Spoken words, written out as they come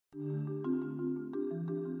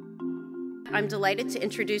I'm delighted to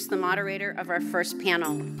introduce the moderator of our first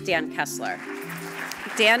panel, Dan Kessler.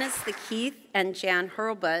 Dan is the Keith and Jan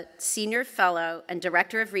Hurlbut Senior Fellow and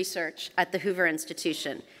Director of Research at the Hoover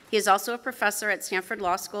Institution. He is also a professor at Stanford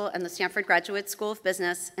Law School and the Stanford Graduate School of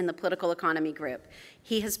Business in the Political Economy Group.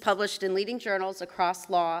 He has published in leading journals across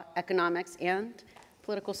law, economics, and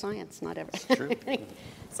political science, not everything. True.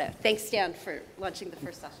 So thanks, Dan, for launching the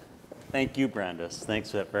first session. Thank you, Brandis.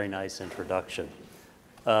 Thanks for that very nice introduction.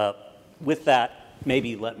 With that,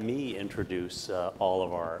 maybe let me introduce all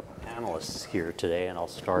of our panelists here today, and I'll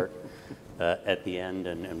start at the end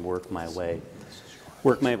and work my way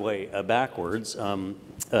backwards. At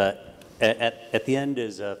the end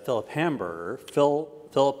is Philip Hamburger.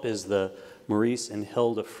 Philip is the Maurice and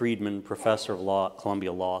Hilda Friedman Professor of Law at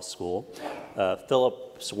Columbia Law School.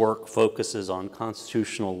 Philip's work focuses on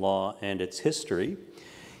constitutional law and its history.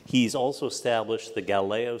 He's also established the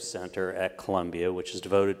Galileo Center at Columbia, which is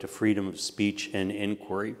devoted to freedom of speech and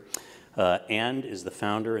inquiry, and is the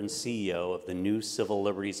founder and CEO of the New Civil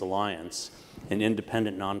Liberties Alliance, an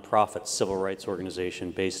independent nonprofit civil rights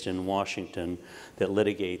organization based in Washington that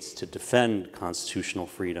litigates to defend constitutional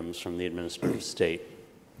freedoms from the administrative state.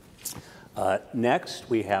 Next,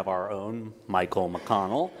 we have our own Michael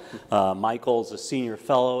McConnell. Michael's a senior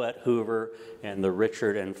fellow at Hoover and the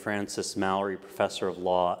Richard and Frances Mallory Professor of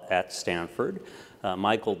Law at Stanford.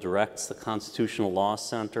 Michael directs the Constitutional Law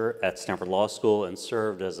Center at Stanford Law School and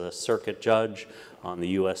served as a circuit judge on the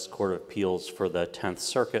U.S. Court of Appeals for the 10th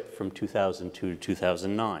Circuit from 2002 to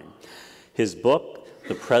 2009. His book,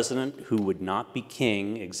 The President Who Would Not Be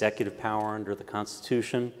King, Executive Power Under the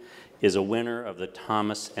Constitution, is a winner of the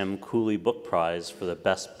Thomas M. Cooley Book Prize for the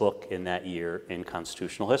best book in that year in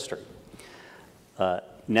constitutional history.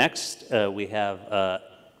 Next, we have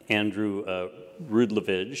Andrew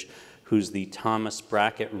Rudlovich, who's the Thomas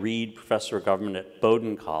Brackett Reed Professor of Government at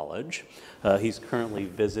Bowdoin College. He's currently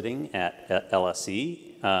visiting at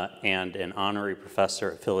LSE and an honorary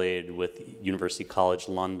professor affiliated with University College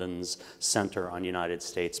London's Center on United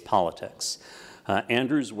States Politics.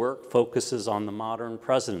 Andrew's work focuses on the modern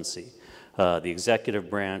presidency, the executive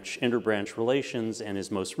branch, interbranch relations, and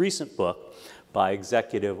his most recent book, By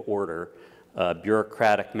Executive Order,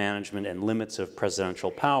 Bureaucratic Management and Limits of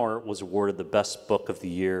Presidential Power, was awarded the best book of the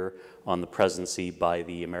year on the presidency by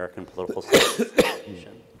the American Political Science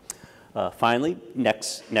Association. Finally,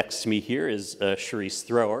 next to me here is Charisse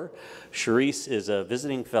Thrower. Charisse is a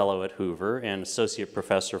visiting fellow at Hoover and associate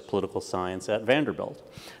professor of political science at Vanderbilt.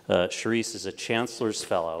 Charisse is a chancellor's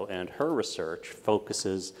fellow, and her research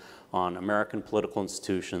focuses on American political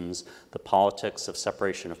institutions, the politics of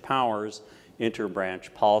separation of powers,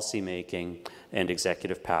 interbranch policymaking, and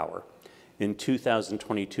executive power. In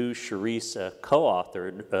 2022, Charisse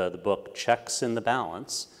co-authored the book Checks in the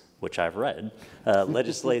Balance, which I've read,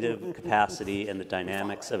 Legislative Capacity and the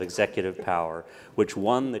Dynamics of Executive Power, which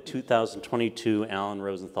won the 2022 Alan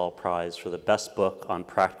Rosenthal Prize for the best book on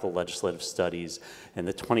practical legislative studies and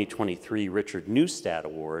the 2023 Richard Neustadt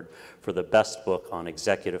Award for the best book on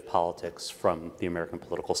executive politics from the American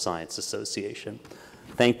Political Science Association.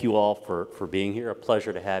 Thank you all for being here. A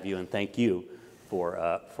pleasure to have you, and thank you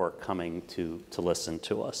for coming to listen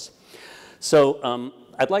to us. So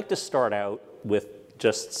I'd like to start out with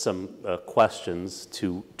just some questions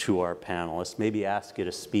to our panelists. Maybe ask you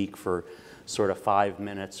to speak for sort of 5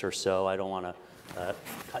 minutes or so. I don't want to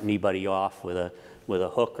cut anybody off with a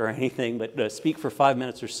hook or anything, but speak for 5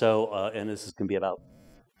 minutes or so, and this is going to be about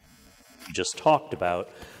what we just talked about.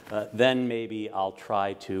 Then maybe I'll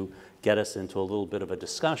try to get us into a little bit of a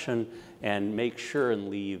discussion and make sure and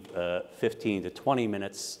leave 15 to 20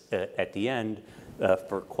 minutes at the end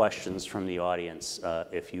for questions from the audience,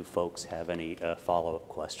 if you folks have any follow-up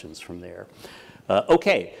questions from there.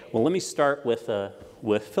 Okay, well, let me start with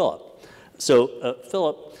Philip. So,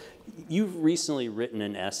 Philip, you've recently written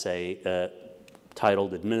an essay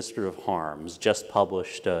titled Administrative Harms, just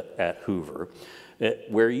published at Hoover,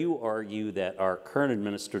 where you argue that our current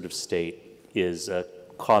administrative state is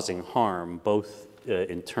causing harm, both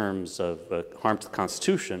in terms of harm to the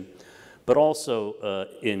Constitution, but also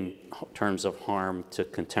in terms of harm to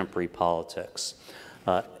contemporary politics.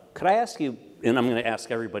 Could I ask you, and I'm going to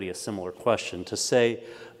ask everybody a similar question, to say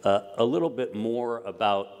a little bit more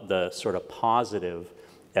about the sort of positive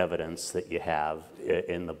evidence that you have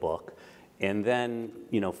in the book, and then,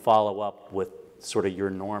 follow up with sort of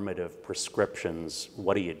your normative prescriptions.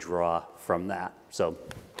 What do you draw from that? So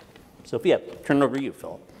yeah, turn it over to you,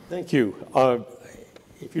 Philip. Thank you.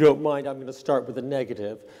 If you don't mind, I'm going to start with a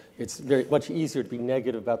negative. It's very much easier to be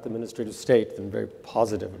negative about the administrative state than very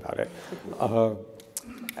positive about it.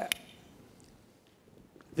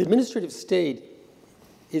 The administrative state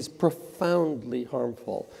is profoundly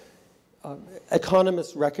harmful.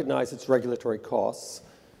 Economists recognize its regulatory costs.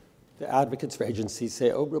 The advocates for agencies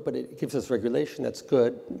say, oh, but it gives us regulation, that's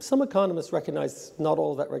good. Some economists recognize not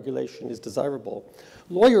all of that regulation is desirable.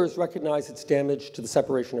 Lawyers recognize its damage to the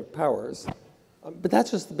separation of powers, but that's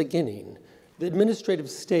just the beginning. The administrative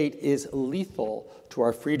state is lethal to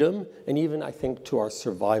our freedom and even, I think, to our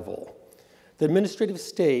survival. The administrative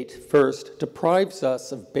state, first, deprives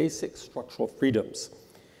us of basic structural freedoms.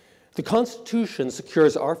 The Constitution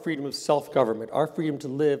secures our freedom of self-government, our freedom to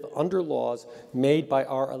live under laws made by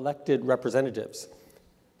our elected representatives.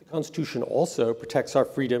 The Constitution also protects our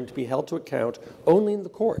freedom to be held to account only in the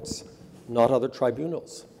courts, not other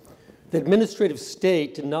tribunals. The administrative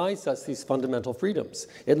state denies us these fundamental freedoms.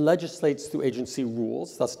 It legislates through agency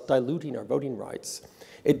rules, thus diluting our voting rights.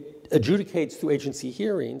 It adjudicates through agency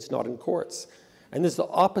hearings, not in courts. And this is the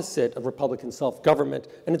opposite of Republican self-government,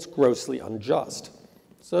 and it's grossly unjust.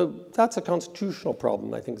 So that's a constitutional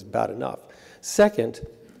problem I think is bad enough. Second,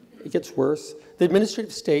 it gets worse. The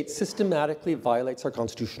administrative state systematically violates our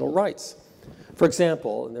constitutional rights. For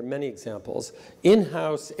example, and there are many examples,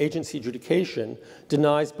 in-house agency adjudication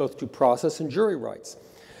denies both due process and jury rights.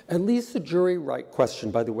 At least the jury right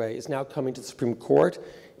question, by the way, is now coming to the Supreme Court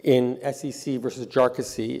in SEC versus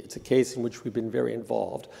Jarkissi. It's a case in which we've been very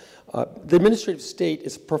involved. The administrative state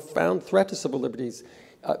is a profound threat to civil liberties.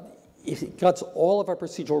 It cuts all of our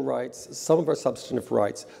procedural rights, some of our substantive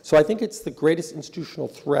rights. So I think it's the greatest institutional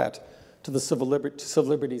threat to the civil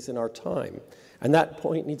liberties in our time. And that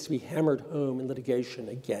point needs to be hammered home in litigation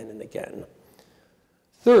again and again.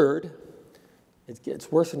 Third, it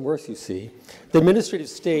gets worse and worse, you see. The administrative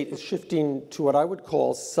state is shifting to what I would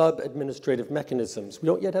call sub-administrative mechanisms. We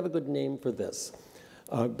don't yet have a good name for this,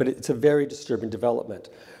 but it's a very disturbing development.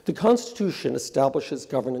 The Constitution establishes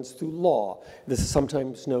governance through law. This is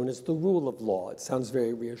sometimes known as the rule of law. It sounds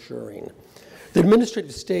very reassuring. The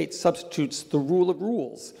administrative state substitutes the rule of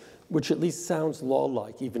rules, which at least sounds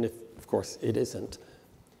law-like, even if, of course, it isn't.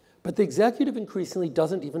 But the executive increasingly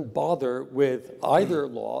doesn't even bother with either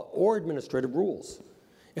law or administrative rules.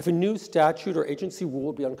 If a new statute or agency rule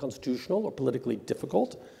would be unconstitutional or politically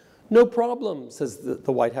difficult, no problem, says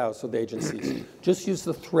the White House or the agencies. Just use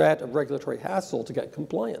the threat of regulatory hassle to get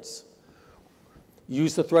compliance.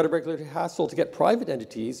 Use the threat of regulatory hassle to get private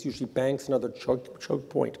entities, usually banks and other choke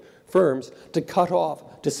point firms, to cut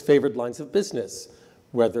off disfavored lines of business,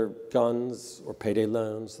 whether guns or payday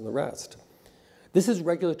loans and the rest. This is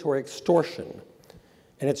regulatory extortion,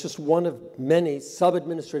 and it's just one of many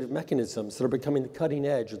sub-administrative mechanisms that are becoming the cutting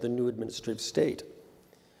edge of the new administrative state.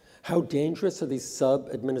 How dangerous are these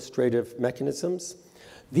sub-administrative mechanisms?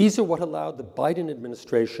 These are what allowed the Biden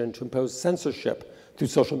administration to impose censorship through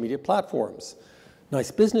social media platforms.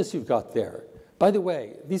 Nice business you've got there. By the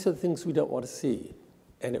way, these are the things we don't want to see,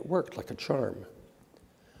 and it worked like a charm.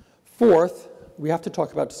 Fourth, we have to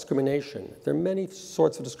talk about discrimination. There are many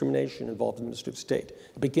sorts of discrimination involved in the administrative state.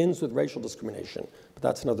 It begins with racial discrimination, but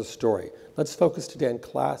that's another story. Let's focus today on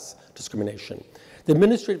class discrimination. The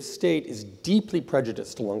administrative state is deeply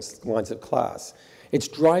prejudiced along the lines of class. Its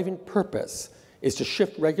driving purpose is to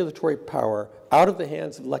shift regulatory power out of the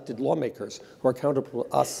hands of elected lawmakers, who are accountable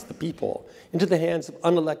to us, the people, into the hands of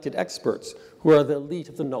unelected experts, who are the elite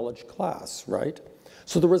of the knowledge class, right?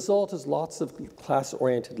 So the result is lots of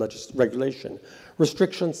class-oriented regulation,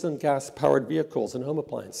 restrictions on gas-powered vehicles and home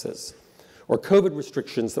appliances, or COVID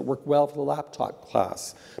restrictions that work well for the laptop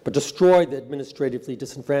class, but destroy the administratively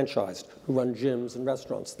disenfranchised who run gyms and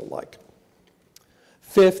restaurants and the like.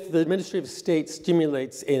 Fifth, the administrative state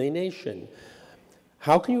stimulates alienation.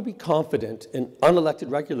 How can you be confident in unelected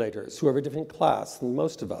regulators who are of a different class than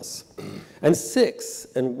most of us? And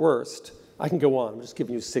sixth, and worst, I can go on. I'm just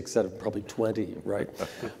giving you 6 out of probably 20, right?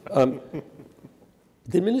 The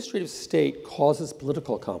administrative state causes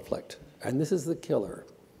political conflict, and this is the killer.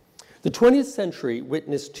 The 20th century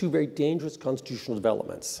witnessed 2 very dangerous constitutional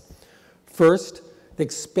developments. First, the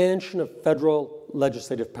expansion of federal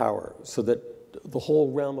legislative power so that the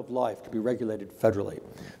whole realm of life could be regulated federally.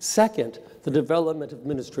 Second, the development of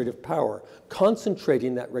administrative power,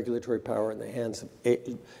 concentrating that regulatory power in the hands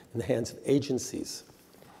of agencies.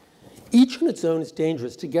 Each on its own is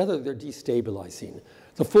dangerous. Together, they're destabilizing.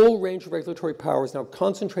 The full range of regulatory power is now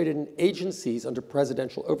concentrated in agencies under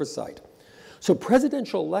presidential oversight. So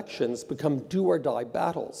presidential elections become do-or-die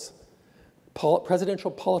battles.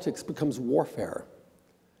 Presidential politics becomes warfare.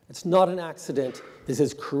 It's not an accident. This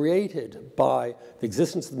is created by the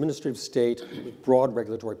existence of the administrative state with broad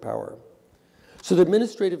regulatory power. So the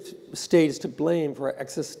administrative state is to blame for our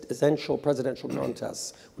existential presidential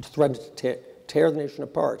contests, which threaten to tear the nation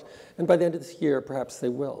apart. And by the end of this year, perhaps they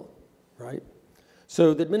will, right?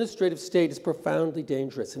 So the administrative state is profoundly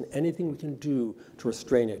dangerous, and anything we can do to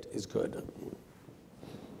restrain it is good.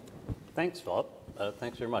 Thanks, Philip.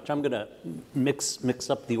 Thanks very much. I'm going to mix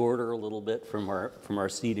up the order a little bit from our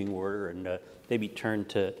seating order, and maybe turn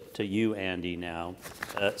to you, Andy, now.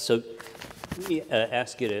 So let me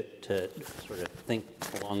ask you to sort of think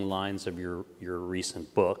along the lines of your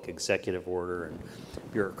recent book, Executive Order and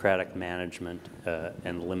Bureaucratic Management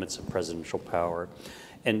and the Limits of Presidential Power,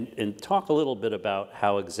 and talk a little bit about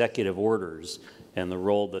how executive orders and the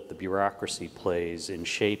role that the bureaucracy plays in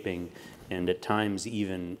shaping and at times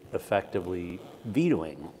even effectively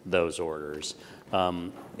vetoing those orders.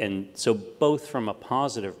 And so both from a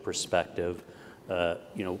positive perspective,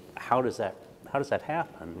 how does that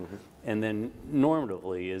happen? Mm-hmm. And then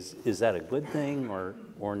normatively, is that a good thing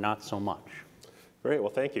or not so much? Great,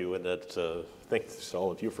 well, thank you, and thanks to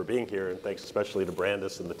all of you for being here, and thanks especially to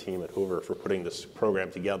Brandis and the team at Hoover for putting this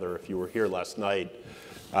program together. If you were here last night,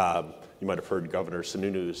 you might have heard Governor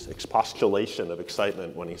Sununu's expostulation of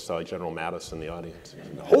excitement when he saw General Mattis in the audience.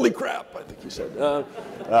 Holy crap, I think he said.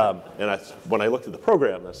 When I looked at the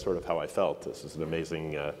program, that's sort of how I felt. This is an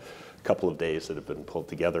amazing couple of days that have been pulled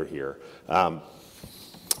together here. But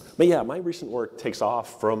yeah, my recent work takes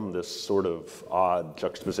off from this sort of odd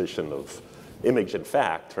juxtaposition of image and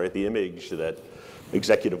fact, right? The image that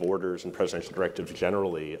executive orders and presidential directives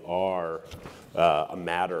generally are a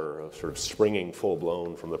matter of sort of springing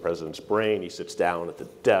full-blown from the president's brain. He sits down at the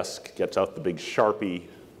desk, gets out the big Sharpie,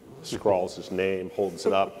 scrawls his name, holds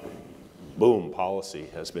it up, boom, policy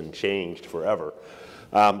has been changed forever.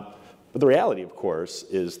 But the reality, of course,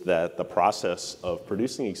 is that the process of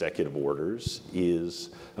producing executive orders is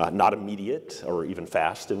not immediate or even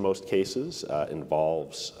fast in most cases.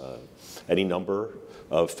 Involves any number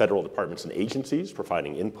of federal departments and agencies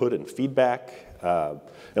providing input and feedback.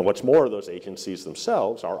 And what's more, those agencies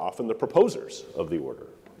themselves are often the proposers of the order.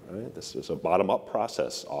 Right? This is a bottom-up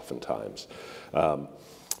process oftentimes.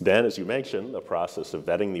 Then, as you mentioned, the process of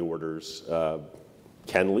vetting the orders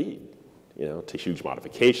can lead to huge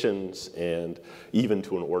modifications and even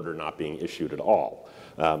to an order not being issued at all.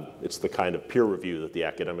 It's the kind of peer review that the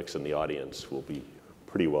academics in the audience will be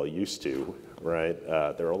pretty well used to, right?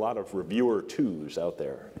 There are a lot of reviewer twos out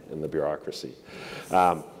there in the bureaucracy.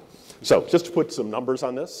 So just to put some numbers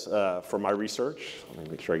on this from my research, let me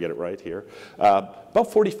make sure I get it right here. About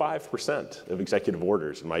 45% of executive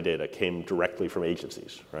orders in my data came directly from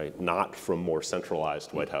agencies, right? Not from more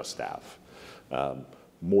centralized White House staff.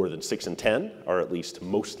 More than 6 in 10 are at least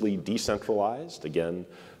mostly decentralized. Again,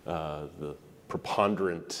 the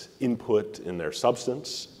preponderant input in their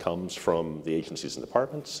substance comes from the agencies and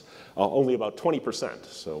departments. Only about 20%,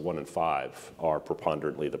 so 1 in 5, are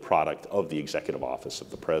preponderantly the product of the executive office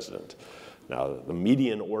of the president. Now, the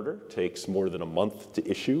median order takes more than a month to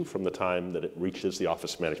issue from the time that it reaches the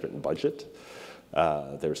Office of Management and Budget.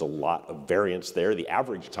 There's a lot of variance there. The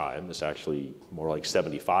average time is actually more like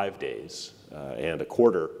 75 days, and a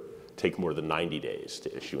quarter take more than 90 days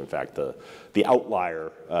to issue. In fact, the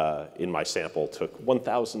outlier in my sample took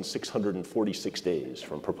 1,646 days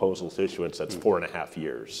from proposal to issuance. That's 4.5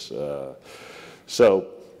 years. So,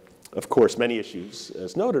 of course, many issues,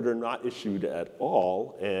 as noted, are not issued at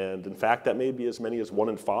all, and in fact, that may be as many as 1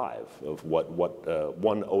 in 5 of what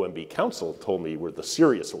one OMB counsel told me were the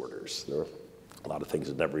serious orders. There are a lot of things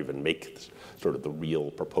that never even make sort of the real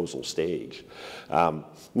proposal stage. The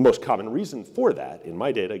most common reason for that, in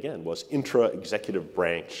my data, again, was intra-executive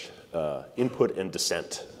branch input and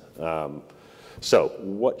dissent. So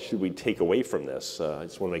what should we take away from this? I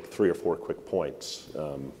just want to make 3 or 4 quick points.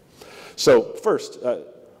 So first,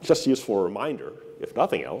 just a useful reminder, if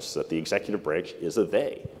nothing else, that the executive branch is a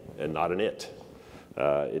they and not an it.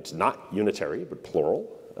 It's not unitary, but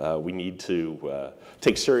plural. We need to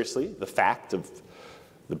take seriously the fact of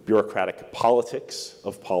the bureaucratic politics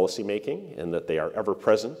of policymaking and that they are ever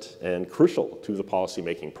present and crucial to the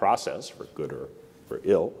policymaking process, for good or for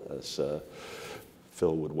ill, as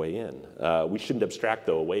Phil would weigh in. We shouldn't abstract,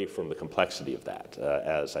 though, away from the complexity of that,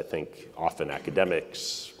 as I think often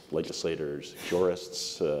academics, legislators,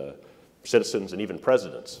 jurists, citizens, and even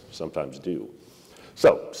presidents sometimes do.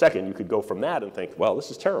 So, second, you could go from that and think, well,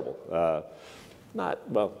 this is terrible.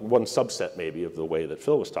 One subset maybe of the way that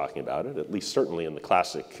Phil was talking about it, at least certainly in the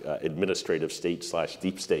classic administrative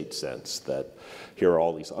state/deep state sense, that here are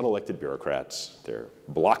all these unelected bureaucrats, they're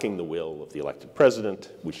blocking the will of the elected president,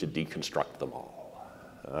 we should deconstruct them all.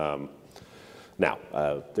 Now,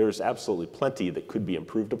 there's absolutely plenty that could be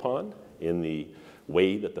improved upon in the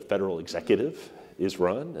way that the federal executive is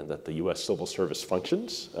run and that the U.S. civil service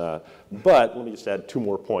functions. But let me just add 2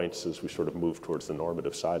 more points as we sort of move towards the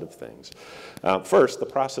normative side of things. First, the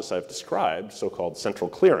process I've described, so-called central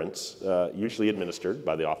clearance, usually administered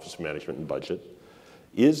by the Office of Management and Budget,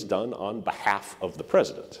 is done on behalf of the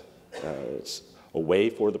president. It's a way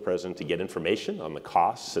for the president to get information on the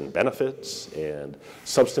costs and benefits and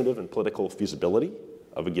substantive and political feasibility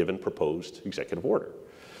of a given proposed executive order.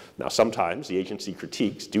 Now, sometimes the agency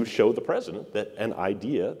critiques do show the president that an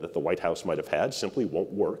idea that the White House might have had simply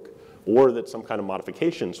won't work, or that some kind of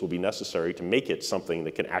modifications will be necessary to make it something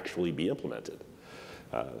that can actually be implemented.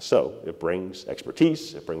 So it brings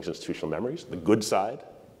expertise, it brings institutional memories, the good side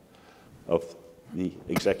of the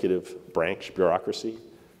executive branch bureaucracy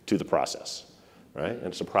to the process, right? And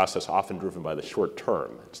it's a process often driven by the short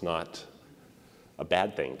term. It's not a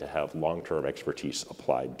bad thing to have long-term expertise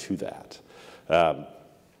applied to that.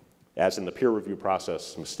 As in the peer review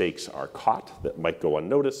process, mistakes are caught that might go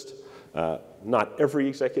unnoticed. Not every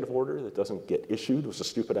executive order that doesn't get issued was a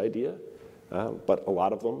stupid idea, but a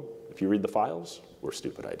lot of them, if you read the files, were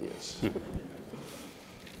stupid ideas.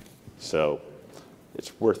 So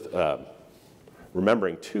it's worth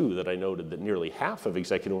remembering, too, that I noted that nearly half of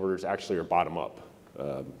executive orders actually are bottom-up,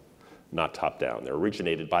 not top-down. They're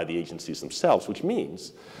originated by the agencies themselves, which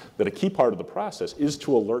means that a key part of the process is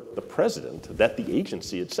to alert the president that the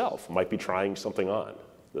agency itself might be trying something on,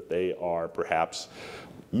 that they are perhaps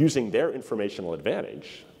using their informational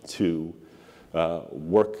advantage to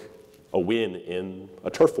work a win in a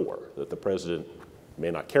turf war that the president may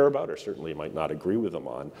not care about or certainly might not agree with them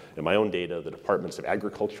on. In my own data, the Departments of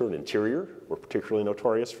Agriculture and Interior were particularly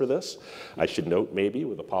notorious for this. I should note, maybe,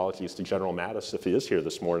 with apologies to General Mattis if he is here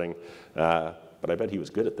this morning, but I bet he was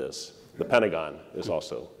good at this. The Pentagon is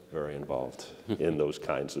also very involved in those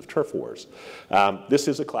kinds of turf wars. This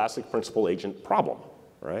is a classic principal agent problem,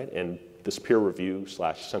 right? And this peer review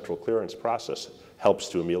 / central clearance process helps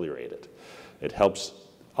to ameliorate it. It helps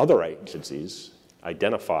other agencies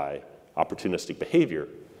identify opportunistic behavior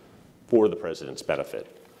for the president's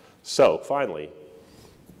benefit. So finally,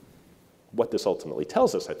 what this ultimately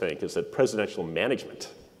tells us, I think, is that presidential management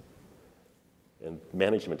and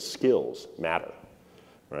management skills matter.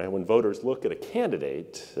 Right? When voters look at a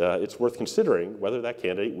candidate, it's worth considering whether that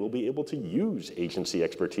candidate will be able to use agency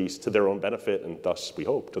expertise to their own benefit and thus, we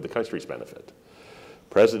hope, to the country's benefit.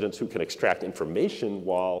 Presidents who can extract information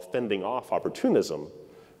while fending off opportunism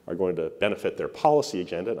are going to benefit their policy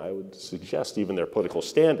agenda, and I would suggest even their political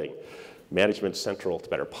standing. Management's central to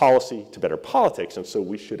better policy, to better politics, and so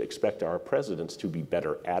we should expect our presidents to be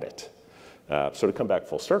better at it. So to come back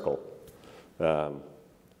full circle,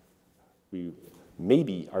 we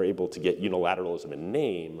maybe are able to get unilateralism in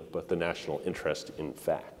name, but the national interest in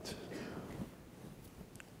fact.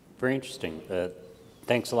 Very interesting.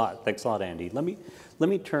 Thanks a lot. Thanks a lot, Andy. Let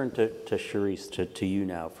me turn to Charisse, to you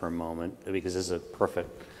now for a moment, because this is a perfect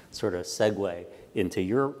sort of segue into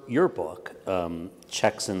your book,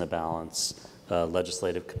 Checks and the Balance,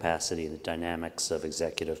 Legislative Capacity, the Dynamics of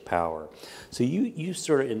Executive Power. So you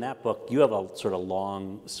sort of, in that book, you have a sort of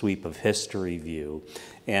long sweep of history view,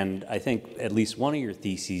 and I think at least one of your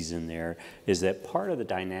theses in there is that part of the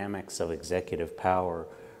dynamics of executive power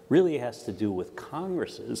really has to do with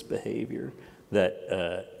Congress's behavior,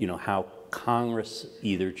 that how Congress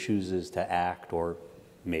either chooses to act or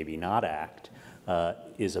maybe not act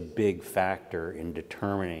is a big factor in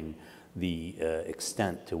determining the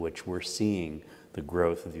extent to which we're seeing the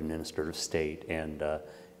growth of the administrative state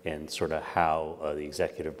and sort of how the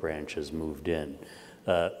executive branch has moved in.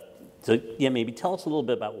 So yeah, maybe tell us a little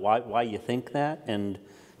bit about why you think that and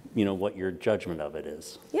what your judgment of it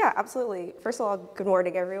is. Yeah, absolutely. First of all, good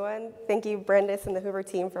morning, everyone. Thank you, Brandis and the Hoover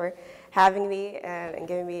team, for having me and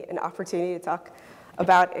giving me an opportunity to talk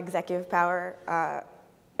about executive power.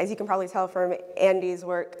 As you can probably tell from Andy's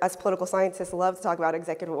work, us political scientists love to talk about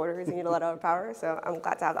executive orders and unilateral power, so I'm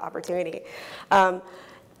glad to have the opportunity.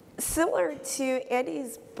 Similar to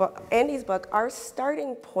Andy's book, our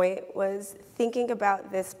starting point was thinking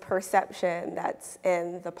about this perception that's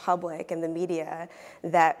in the public and the media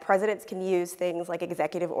that presidents can use things like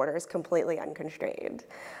executive orders completely unconstrained.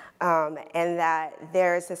 And that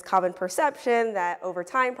there's this common perception that over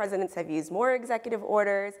time presidents have used more executive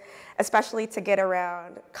orders, especially to get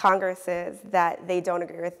around Congresses that they don't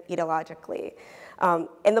agree with ideologically.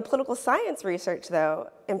 In the political science research,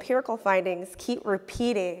 though, empirical findings keep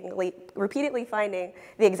repeatedly finding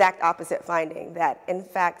the exact opposite finding, that in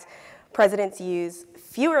fact presidents use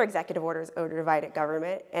fewer executive orders over divided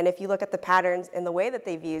government, and if you look at the patterns in the way that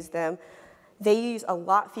they've used them, they use a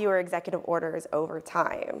lot fewer executive orders over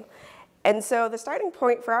time. And so the starting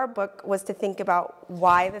point for our book was to think about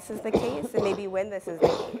why this is the case and maybe when this is the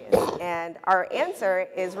case. And our answer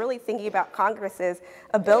is really thinking about Congress's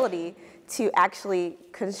ability to actually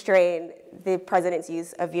constrain the president's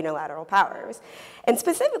use of unilateral powers. And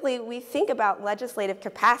specifically, we think about legislative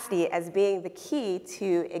capacity as being the key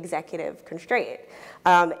to executive constraint.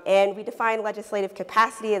 And we define legislative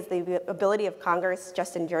capacity as the ability of Congress,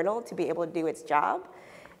 just in general, to be able to do its job.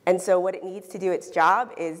 And so what it needs to do its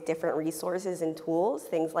job is different resources and tools,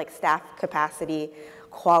 things like staff capacity,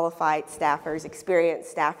 qualified staffers,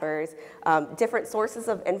 experienced staffers, different sources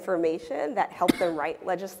of information that help them write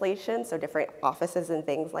legislation, so different offices and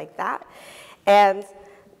things like that. And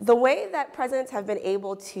the way that presidents have been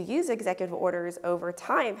able to use executive orders over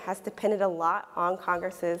time has depended a lot on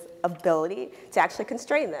Congress's ability to actually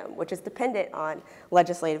constrain them, which is dependent on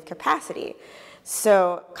legislative capacity.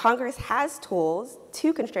 So Congress has tools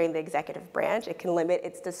to constrain the executive branch. It can limit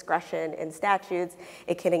its discretion in statutes.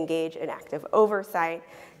 It can engage in active oversight,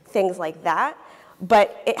 things like that.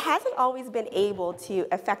 But it hasn't always been able to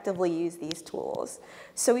effectively use these tools.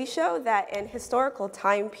 So we show that in historical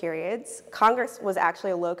time periods, Congress was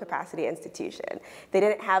actually a low-capacity institution. They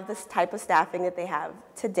didn't have this type of staffing that they have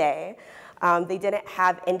today. They didn't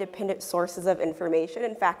have independent sources of information.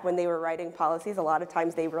 In fact, when they were writing policies, a lot of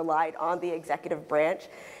times they relied on the executive branch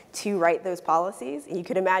to write those policies. And you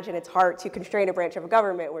can imagine it's hard to constrain a branch of a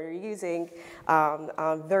government where you're using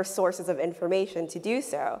their sources of information to do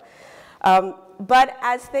so. But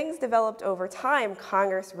as things developed over time,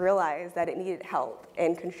 Congress realized that it needed help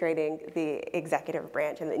in constraining the executive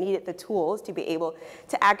branch, and it needed the tools to be able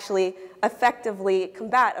to actually effectively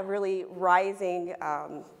combat a really rising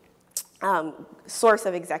source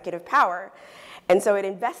of executive power. And so it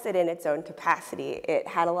invested in its own capacity. It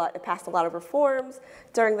passed a lot of reforms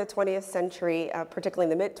during the 20th century,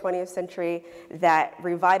 particularly in the mid-20th century, that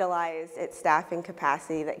revitalized its staffing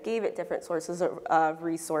capacity, that gave it different sources of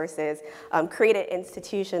resources, created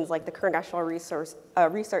institutions like the Congressional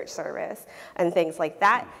Research Service and things like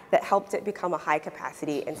that, that helped it become a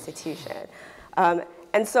high-capacity institution.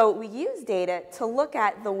 And so we use data to look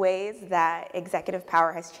at the ways that executive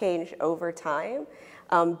power has changed over time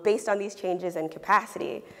based on these changes in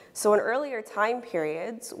capacity. So in earlier time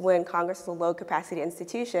periods, when Congress was a low-capacity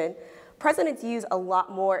institution, presidents use a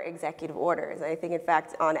lot more executive orders. I think, in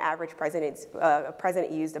fact, on average, a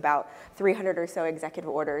president used about 300 or so executive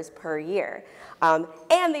orders per year.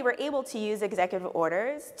 And they were able to use executive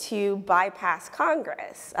orders to bypass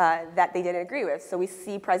Congress that they didn't agree with. So we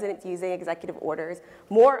see presidents using executive orders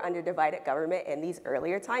more under divided government in these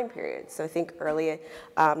earlier time periods. So think early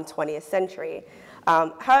 20th century.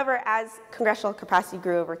 However, as congressional capacity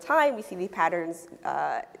grew over time, we see these patterns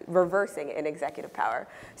reversing in executive power.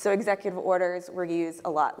 So executive orders were used a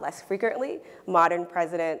lot less frequently. Modern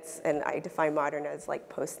presidents, and I define modern as like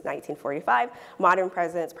post-1945, modern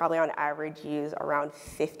presidents probably on average use around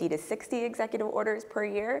 50 to 60 executive orders per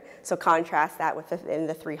year. So contrast that with in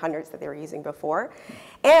the 300s that they were using before.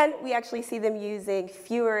 And we actually see them using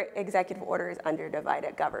fewer executive orders under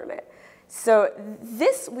divided government. So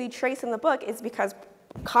this we trace in the book is because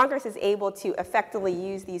Congress is able to effectively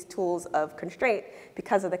use these tools of constraint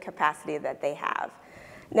because of the capacity that they have.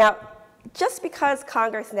 Now, just because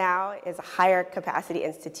Congress now is a higher capacity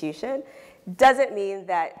institution doesn't mean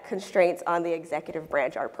that constraints on the executive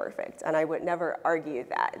branch are perfect, and I would never argue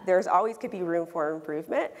that. There's always could be room for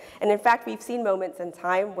improvement, and in fact, we've seen moments in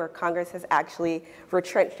time where Congress has actually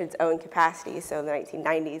retrenched its own capacity. So the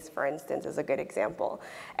 1990s, for instance, is a good example.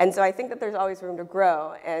 And so I think that there's always room to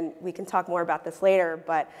grow, and we can talk more about this later,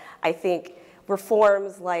 but I think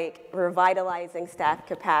reforms like revitalizing staff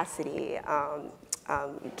capacity,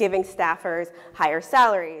 giving staffers higher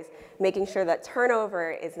salaries, making sure that turnover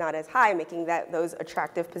is not as high, making those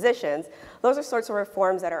attractive positions. Those are sorts of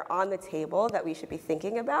reforms that are on the table that we should be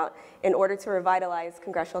thinking about in order to revitalize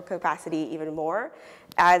congressional capacity even more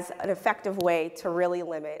as an effective way to really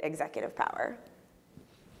limit executive power.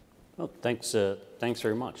 Well, thanks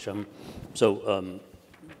very much.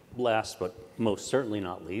 Last but most certainly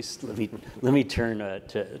not least, let me turn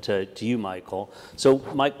to you, Michael. So,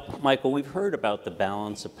 Michael, we've heard about the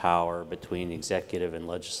balance of power between executive and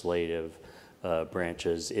legislative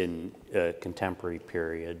branches in the contemporary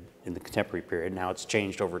period. Now it's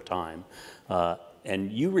changed over time,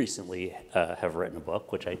 and you recently have written a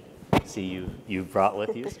book, which I see you've brought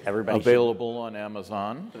with you. Everybody available on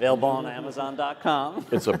Amazon. Available on Amazon.com.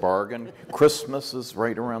 It's a bargain. Christmas is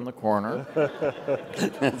right around the corner.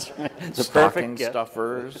 That's right. The Stocking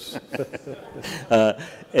stuffers.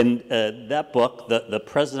 And that book, The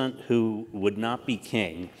President Who Would Not Be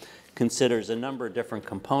King, considers a number of different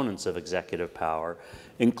components of executive power,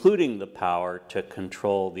 including the power to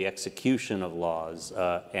control the execution of laws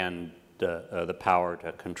and the power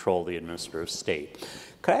to control the administrative state.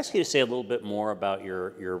 Could I ask you to say a little bit more about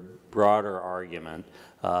your broader argument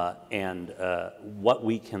and what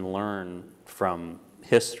we can learn from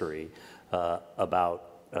history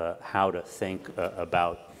about how to think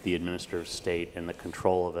about the administrative state and the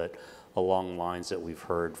control of it along lines that we've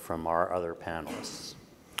heard from our other panelists?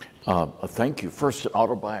 Thank you. First, an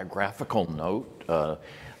autobiographical note.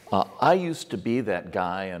 I used to be that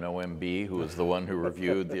guy in OMB who was the one who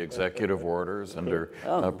reviewed the executive orders under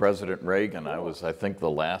President Reagan. I was, I think,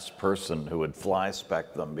 the last person who would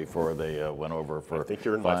fly-spec them before they went over for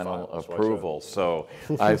final approval. So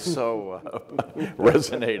I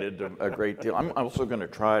resonated a great deal. I'm also going to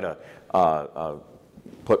try to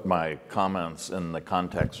put my comments in the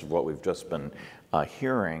context of what we've just been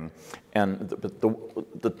hearing. And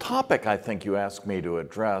the topic I think you asked me to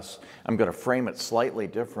address, I'm going to frame it slightly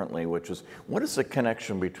differently, which is what is the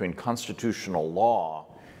connection between constitutional law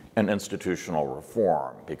and institutional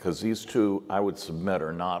reform? Because these two, I would submit,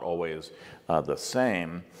 are not always the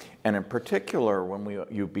same. And in particular, when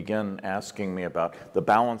you begin asking me about the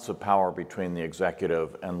balance of power between the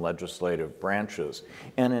executive and legislative branches,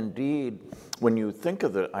 and indeed, when you think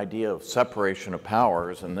of the idea of separation of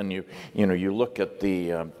powers, and then you look at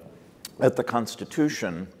the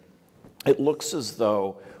Constitution, it looks as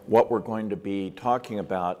though what we're going to be talking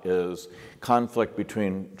about is conflict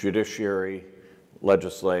between judiciary,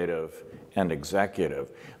 legislative, and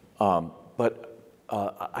executive. But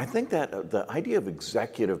I think that the idea of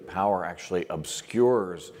executive power actually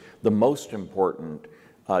obscures the most important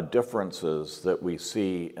differences that we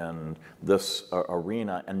see in this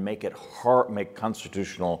arena and make it hard, make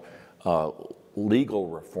constitutional legal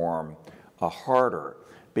reform harder.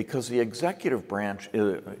 Because the executive branch,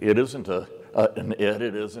 it isn't an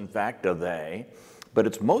it is in fact a they, but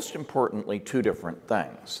it's most importantly two different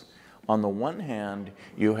things. On the one hand,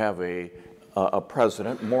 you have a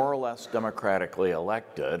president more or less democratically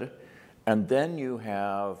elected, and then you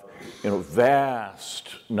have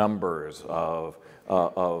vast numbers of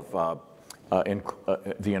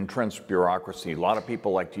the entrenched bureaucracy. A lot of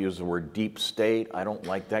people like to use the word deep state. I don't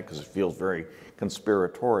like that because it feels very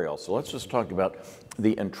conspiratorial. So let's just talk about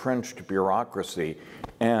the entrenched bureaucracy.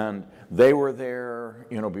 And they were there,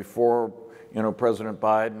 before, President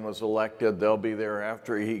Biden was elected. They'll be there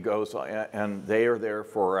after he goes, and they are there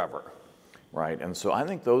forever, right? And so I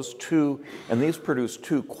think those two, and these produce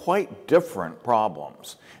two quite different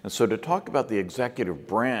problems. And so to talk about the executive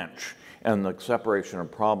branch and the separation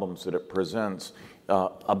of problems that it presents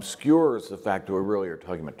obscures the fact that we really are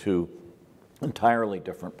talking about two entirely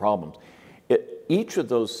different problems. Each of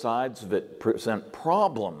those sides of it present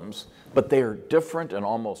problems, but they are different and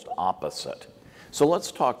almost opposite. So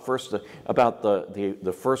let's talk first about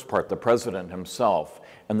the first part, the president himself.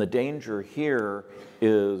 And the danger here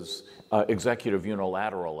is executive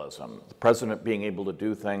unilateralism. The president being able to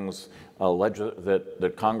do things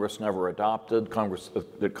that Congress never adopted,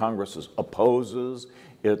 that Congress opposes.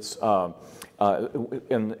 It's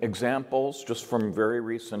in examples just from very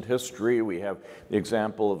recent history, we have the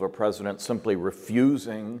example of a president simply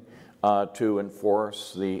refusing to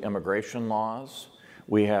enforce the immigration laws.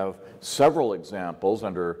 We have several examples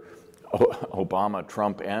under Obama,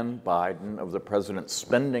 Trump, and Biden of the president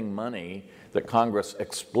spending money that Congress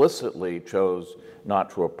explicitly chose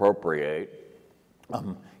not to appropriate.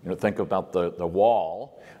 Think about the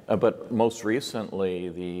wall, but most recently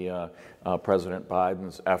the President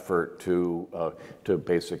Biden's effort to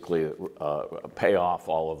basically pay off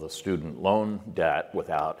all of the student loan debt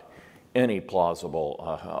without any plausible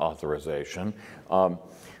authorization.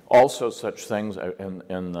 Also, such things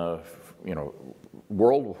in the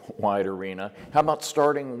worldwide arena. How about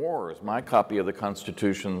starting wars? My copy of the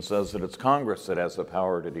Constitution says that it's Congress that has the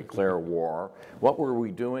power to declare war. What were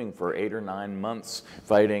we doing for 8 or 9 months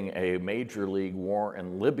fighting a major league war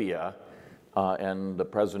in Libya, and the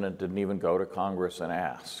president didn't even go to Congress and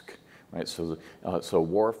ask? Right. So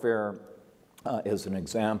warfare is an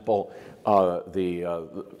example.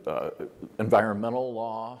 The environmental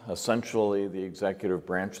law, essentially the executive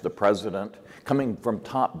branch, the president, coming from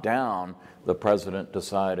top down, the president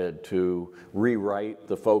decided to rewrite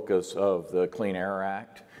the focus of the Clean Air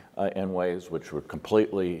Act in ways which were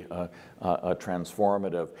completely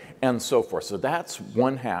transformative, and so forth. So that's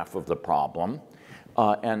one half of the problem.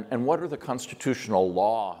 And what are the constitutional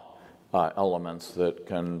law elements that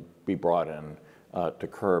can be brought in to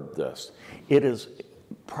curb this? It is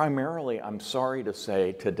primarily, I'm sorry to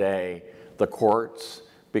say today, the courts,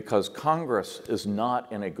 because Congress is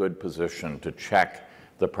not in a good position to check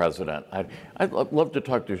the president. I'd love to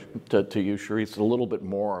talk to you, Charisse, a little bit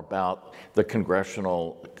more about the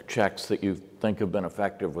congressional checks that you think have been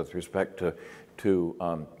effective with respect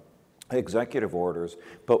to executive orders.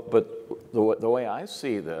 But the way I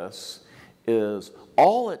see this is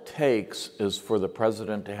all it takes is for the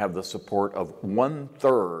president to have the support of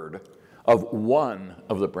 1/3 of one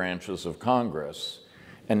of the branches of Congress,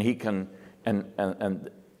 and he can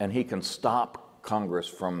he can stop Congress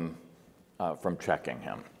from checking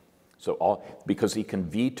him. So because he can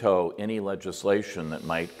veto any legislation that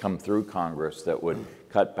might come through Congress that would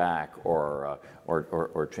cut back or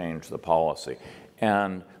change the policy.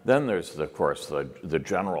 And then there's, of course, the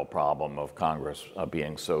general problem of Congress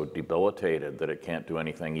being so debilitated that it can't do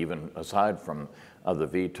anything even aside from the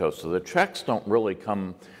veto. So the checks don't really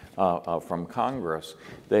come from Congress.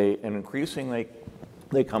 And increasingly,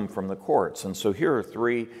 they come from the courts. And so here are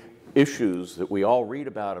 3 issues that we all read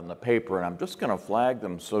about in the paper, and I'm just going to flag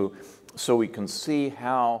them so we can see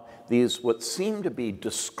how these, what seem to be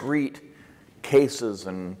discrete cases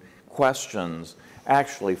and questions,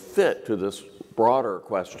 actually fit to this broader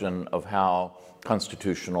question of how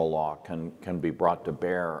constitutional law can be brought to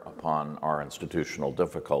bear upon our institutional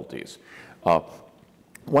difficulties.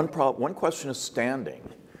 One question is standing.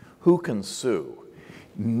 Who can sue?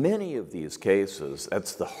 Many of these cases,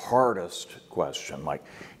 that's the hardest question. Like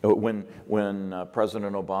when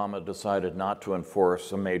President Obama decided not to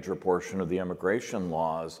enforce a major portion of the immigration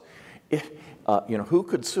laws, who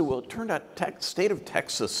could sue? Well, it turned out the state of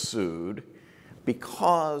Texas sued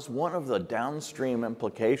because one of the downstream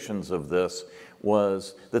implications of this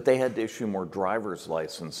was that they had to issue more driver's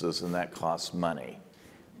licenses, and that costs money.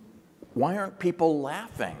 Why aren't people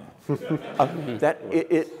laughing?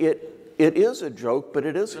 It is a joke, but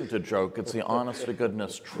it isn't a joke. It's the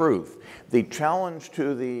honest-to-goodness truth. The challenge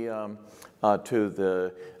to the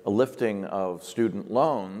lifting of student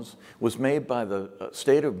loans was made by the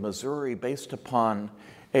state of Missouri based upon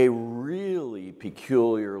a really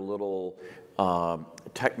peculiar little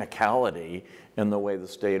technicality in the way the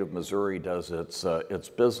state of Missouri does its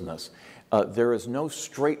business. There is no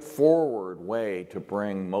straightforward way to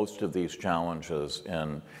bring most of these challenges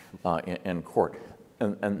in court.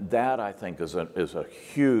 And that, I think, is a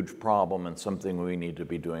huge problem and something we need to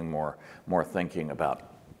be doing more thinking about.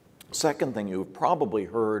 Second thing, you've probably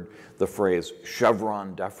heard the phrase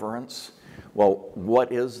Chevron deference. Well,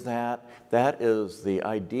 what is that? That is the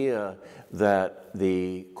idea that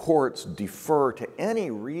the courts defer to any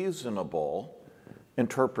reasonable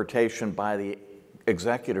interpretation by the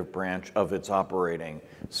executive branch of its operating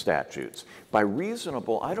statutes. By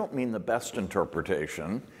reasonable, I don't mean the best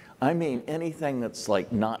interpretation. I mean anything that's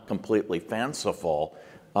like not completely fanciful,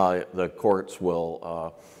 the courts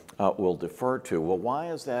will defer to. Well,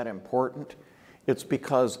 why is that important? It's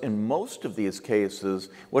because in most of these cases,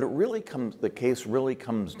 the case really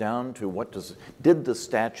comes down to did the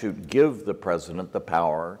statute give the president the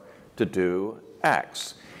power to do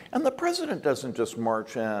X? And the president doesn't just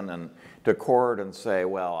march in to court and say,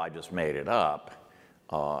 well, I just made it up.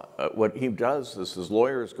 What he does is his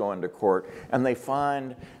lawyers go into court and they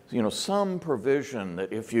find, some provision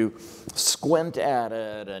that if you squint at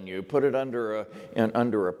it and you put it under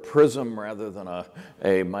a prism rather than a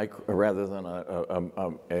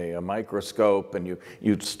microscope, and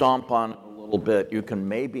you stomp on it a little bit, you can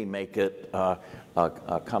maybe make it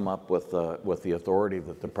come up with the authority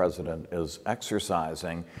that the president is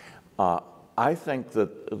exercising. I think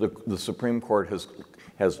that the Supreme Court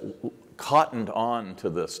has cottoned on to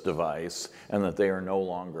this device, and that they are no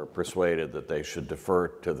longer persuaded that they should defer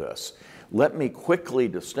to this. Let me quickly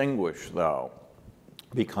distinguish, though,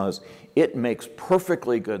 because it makes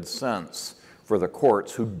perfectly good sense for the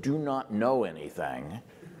courts who do not know anything.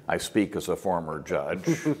 I speak as a former judge.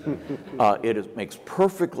 It makes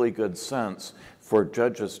perfectly good sense for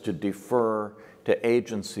judges to defer to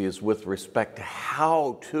agencies with respect to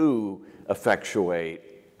how to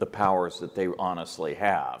effectuate the powers that they honestly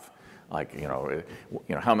have. Like,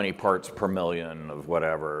 how many parts per million of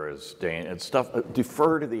whatever is it's stuff,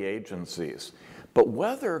 defer to the agencies. But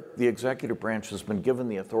whether the executive branch has been given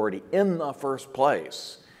the authority in the first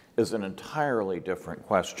place is an entirely different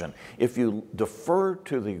question. If you defer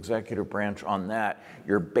to the executive branch on that,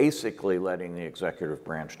 you're basically letting the executive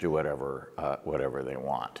branch do whatever they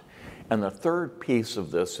want. And the third piece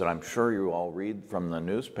of this that I'm sure you all read from the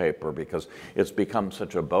newspaper because it's become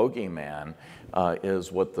such a bogeyman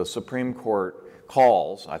is what the Supreme Court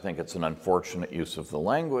calls, I think it's an unfortunate use of the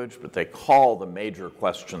language, but they call the major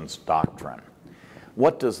questions doctrine.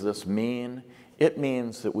 What does this mean? It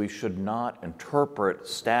means that we should not interpret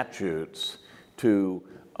statutes to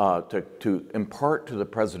to impart to the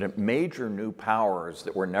president major new powers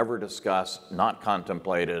that were never discussed, not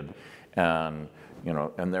contemplated, and,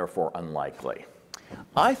 and therefore unlikely.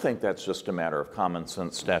 I think that's just a matter of common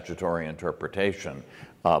sense statutory interpretation.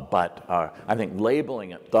 But I think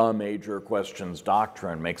labeling it the major questions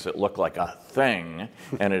doctrine makes it look like a thing,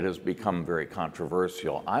 and it has become very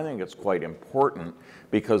controversial. I think it's quite important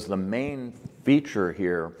because the main feature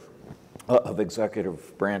here of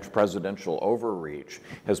executive branch presidential overreach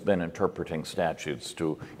has been interpreting statutes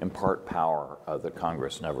to impart power that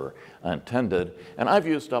Congress never intended. And I've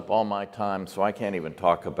used up all my time, so I can't even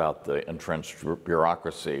talk about the entrenched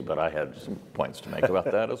bureaucracy, but I had some points to make about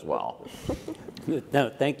that as well. No,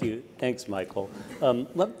 thank you. Thanks, Michael.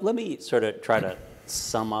 Let me sort of try to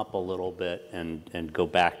sum up a little bit and go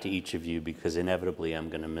back to each of you, because inevitably I'm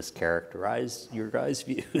going to mischaracterize your guys'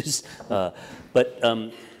 views.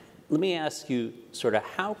 Let me ask you sort of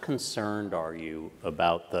how concerned are you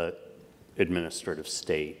about the administrative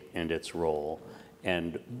state and its role,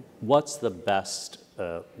 and what's the best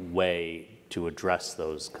way to address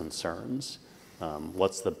those concerns?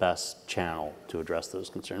 What's the best channel to address those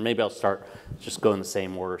concerns? Maybe I'll just go in the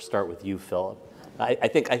same order, start with you, Philip. I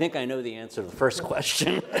think I know the answer to the first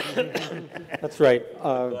question. That's right.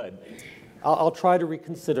 Go ahead. I'll try to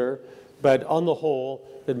reconsider, but on the whole,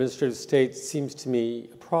 the administrative state seems to me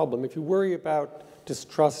a problem. If you worry about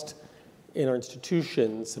distrust in our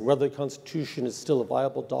institutions and whether the Constitution is still a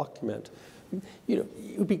viable document, it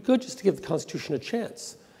would be good just to give the Constitution a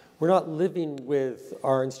chance. We're not living with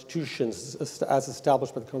our institutions as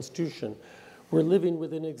established by the Constitution. We're living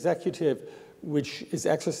with an executive which is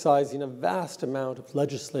exercising a vast amount of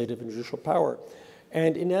legislative and judicial power.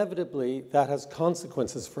 And inevitably, that has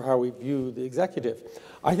consequences for how we view the executive.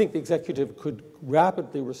 I think the executive could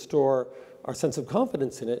rapidly restore our sense of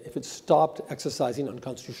confidence in it if it stopped exercising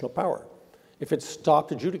unconstitutional power, if it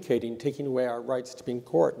stopped adjudicating, taking away our rights to be in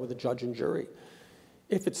court with a judge and jury,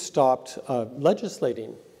 if it stopped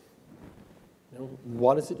legislating.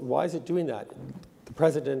 Why is it doing that? The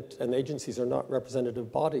president and agencies are not representative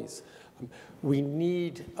bodies. We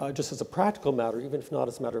need, just as a practical matter, even if not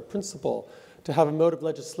as a matter of principle, to have a mode of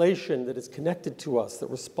legislation that is connected to us, that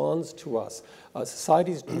responds to us.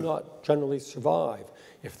 Societies do not generally survive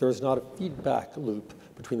if there is not a feedback loop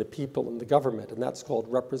between the people and the government, and that's called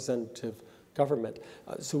representative government.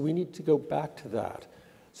 So we need to go back to that.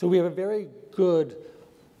 So we have a very good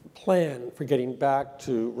plan for getting back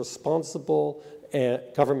to responsible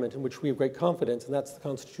government in which we have great confidence, and that's the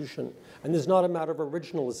Constitution. And this is not a matter of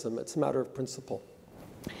originalism, it's a matter of principle.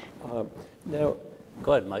 Now,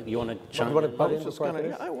 go ahead, Mike. You want to chime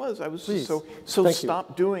in? I was. Please. So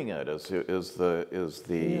stop doing it is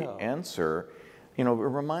the answer. It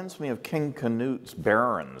reminds me of King Canute's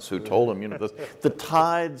barons who told him, the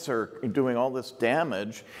tides are doing all this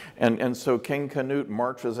damage, and so King Canute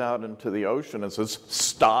marches out into the ocean and says,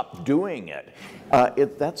 stop doing it.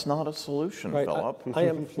 That's not a solution, right. Philip. I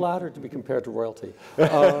am flattered to be compared to royalty.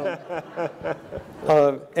 But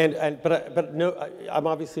no, I'm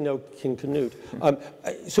obviously no King Canute.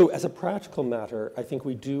 So as a practical matter, I think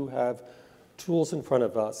we do have tools in front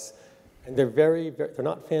of us. And they're they're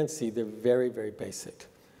not fancy, they're very, very basic.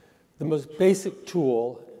 The most basic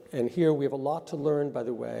tool, and here we have a lot to learn, by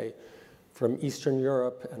the way, from Eastern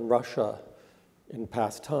Europe and Russia in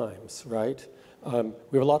past times, right? We have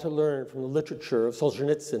a lot to learn from the literature of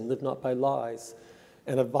Solzhenitsyn, Live Not by Lies,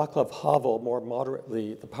 and of Václav Havel, more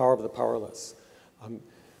moderately, The Power of the Powerless.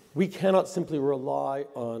 We cannot simply rely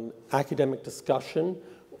on academic discussion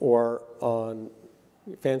or on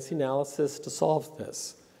fancy analysis to solve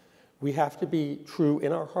this. We have to be true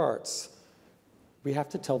in our hearts. We have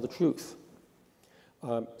to tell the truth.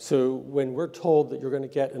 So when we're told that you're going to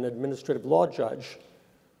get an administrative law judge,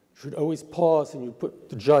 you should always pause and you put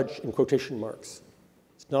the judge in quotation marks.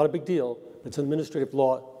 It's not a big deal. It's an administrative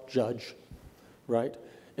law judge, right?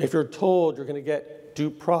 If you're told you're going to get due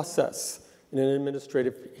process in an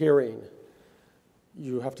administrative hearing,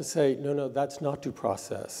 you have to say, no, that's not due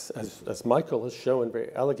process. As Michael has shown very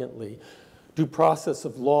elegantly, due process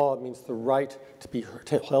of law means the right to be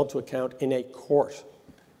held to account in a court.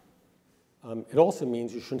 It also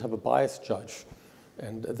means you shouldn't have a biased judge.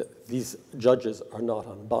 And these judges are not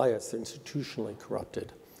unbiased, they're institutionally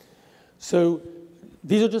corrupted. So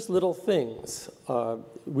these are just little things.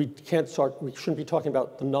 We shouldn't be talking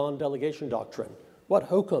about the non-delegation doctrine. What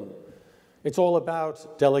hokum? It's all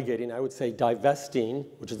about delegating, I would say divesting,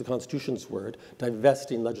 which is the Constitution's word,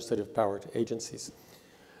 divesting legislative power to agencies.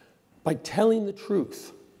 By telling the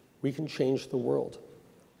truth, we can change the world.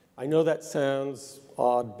 I know that sounds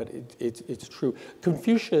odd, but it's true.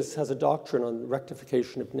 Confucius has a doctrine on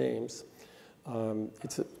rectification of names.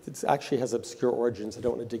 It actually has obscure origins. I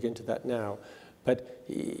don't want to dig into that now. But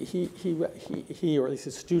he, or at least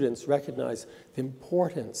his students, recognize the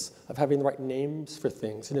importance of having the right names for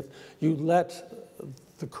things. And if you let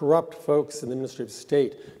the corrupt folks in the Ministry of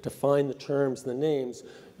State define the terms and the names,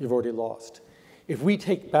 you've already lost. If we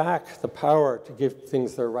take back the power to give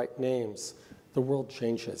things their right names, the world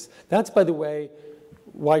changes. That's, by the way,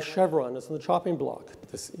 why Chevron is on the chopping block.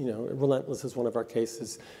 This, Relentless is one of our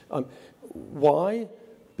cases. Why?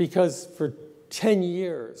 Because for 10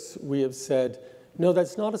 years we have said, no,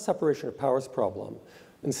 that's not a separation of powers problem.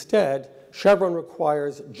 Instead, Chevron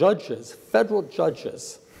requires judges, federal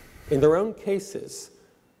judges, in their own cases,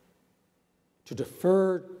 to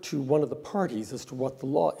defer to one of the parties as to what the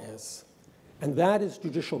law is. And that is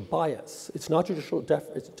judicial bias. It's not judicial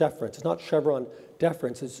deference. It's not Chevron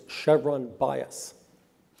deference. It's Chevron bias.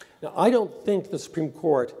 Now, I don't think the Supreme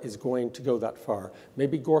Court is going to go that far.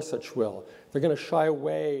 Maybe Gorsuch will. They're going to shy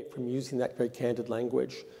away from using that very candid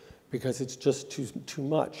language because it's just too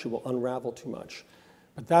much. It will unravel too much.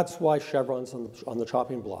 But that's why Chevron's on the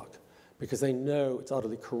chopping block, because they know it's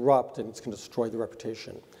utterly corrupt and it's going to destroy the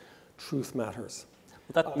reputation. Truth matters.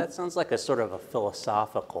 Well, that sounds like a sort of a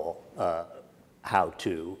philosophical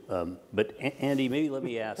how-to. But Andy, maybe let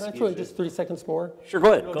me ask you. Can I throw in just 30 seconds more? Sure,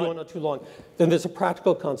 go ahead. No, go not too long. Then there's a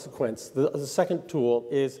practical consequence. The second tool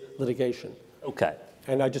is litigation. Okay.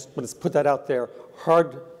 And I just want to put that out there.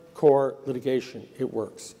 Hardcore litigation, it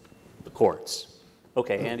works. The courts.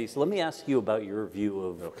 Okay, Andy, so let me ask you about your view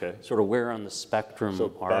of sort of where on the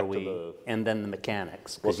spectrum are we, and then the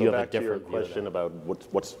mechanics, because you have a different view. Back to your question about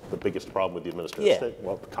what's the biggest problem with the administrative state?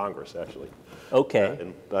 Well, Congress, actually. Okay.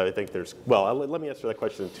 And I think there's, well, let me answer that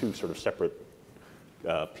question in two sort of separate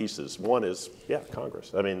pieces. One is,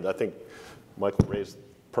 Congress. I mean, I think Michael raised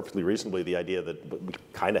perfectly reasonably the idea that we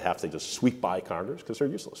kind of have to just sweep by Congress because they're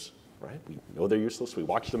useless, right? We know they're useless. We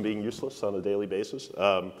watch them being useless on a daily basis.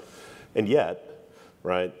 And yet,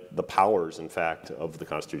 right, the powers, in fact, of the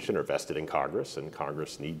Constitution are vested in Congress, and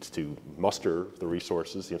Congress needs to muster the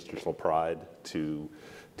resources, the institutional pride, to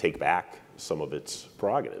take back some of its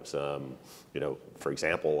prerogatives. For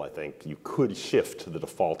example, I think you could shift the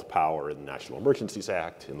default power in the National Emergencies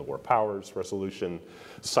Act, in the War Powers Resolution,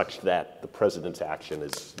 such that the president's action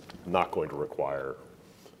is not going to require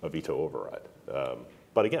a veto override.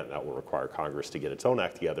 But again, that will require Congress to get its own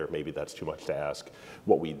act together. Maybe that's too much to ask.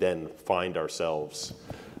 What we then find ourselves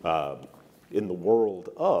in the world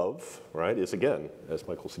of, right, is again, as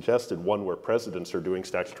Michael suggested, one where presidents are doing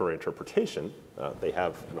statutory interpretation. They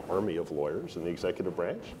have an army of lawyers in the executive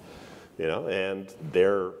branch, and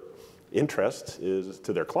their interest is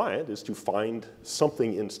to their client is to find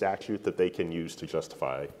something in statute that they can use to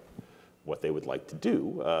justify what they would like to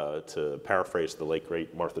do. To paraphrase the late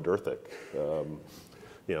great Martha Durthick,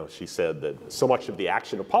 she said that so much of the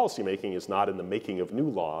action of policymaking is not in the making of new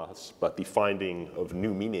laws, but the finding of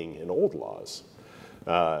new meaning in old laws.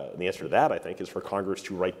 And the answer to that, I think, is for Congress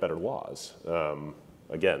to write better laws.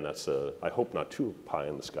 Again, that's I hope not too pie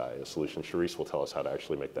in the sky a solution. Charisse will tell us how to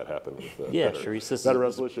actually make that happen with better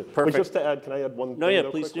resolution. Perfect. But just to add, can I add one thing?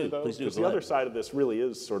 No, please quickly, do. Please do. Because the other side of this really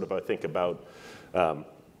is sort of, I think, about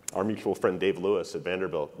our mutual friend Dave Lewis at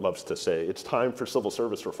Vanderbilt loves to say, it's time for civil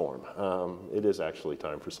service reform. It is actually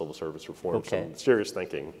time for civil service reform. Some serious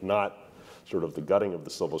thinking, not sort of the gutting of the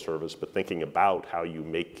civil service, but thinking about how you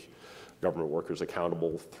make government workers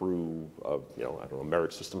accountable through, a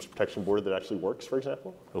merit systems protection board that actually works, for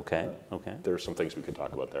example. Okay. There are some things we could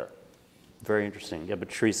talk about there. Very interesting. Yeah, but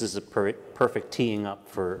Charisse is a perfect teeing up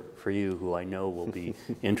for you, who I know will be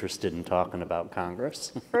interested in talking about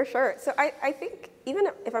Congress. For sure. So I think even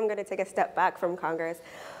if I'm going to take a step back from Congress,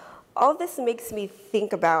 all this makes me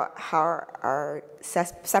think about how our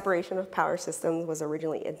separation of power systems was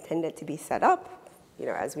originally intended to be set up.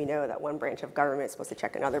 As we know, that one branch of government is supposed to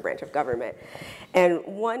check another branch of government. And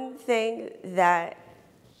one thing that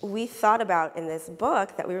we thought about in this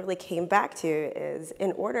book that we really came back to is,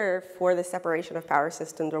 in order for the separation of power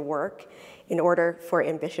system to work, in order for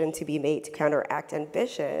ambition to be made to counteract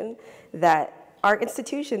ambition, that our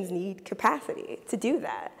institutions need capacity to do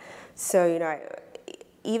that. So,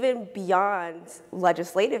 even beyond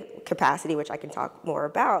legislative capacity, which I can talk more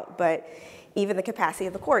about, but even the capacity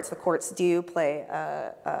of the courts do play,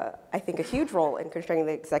 I think, a huge role in constraining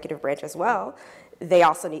the executive branch as well. They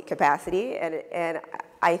also need capacity, and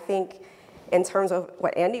I think in terms of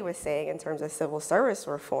what Andy was saying, in terms of civil service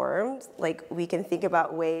reforms, like, we can think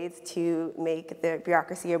about ways to make the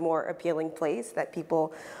bureaucracy a more appealing place, that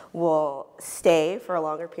people will stay for a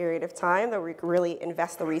longer period of time, that we really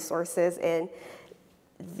invest the resources in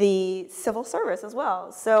the civil service as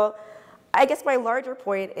well. So I guess my larger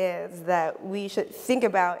point is that we should think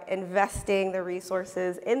about investing the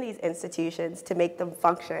resources in these institutions to make them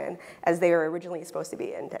function as they were originally supposed to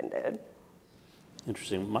be intended.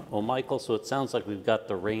 Interesting. Well, Michael, so it sounds like we've got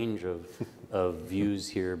the range of views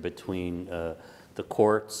here between the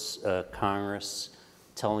courts, Congress,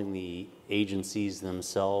 telling the agencies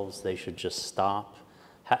themselves they should just stop.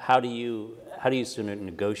 How do you sort of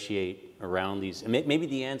negotiate around these? Maybe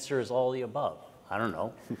the answer is all the above. I don't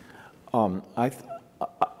know.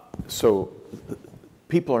 So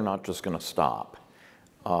people are not just going to stop,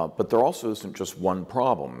 but there also isn't just one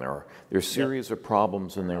problem. There are a series of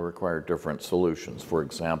problems, and they require different solutions. For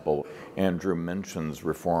example, Andrew mentions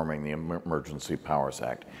reforming the Emergency Powers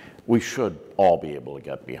Act. We should all be able to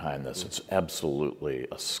get behind this. It's absolutely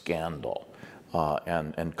a scandal,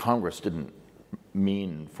 and Congress didn't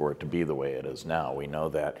mean for it to be the way it is now. We know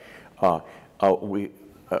that.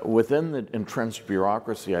 Within the entrenched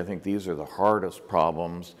bureaucracy, I think these are the hardest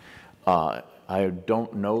problems. I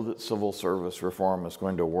don't know that civil service reform is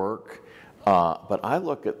going to work, but I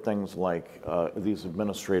look at things like these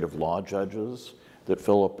administrative law judges that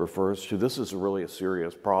Philip refers to. This is really a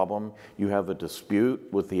serious problem. You have a dispute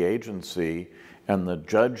with the agency, and the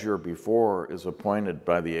judge you're before is appointed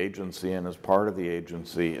by the agency and is part of the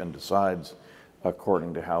agency and decides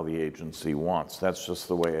according to how the agency wants. That's just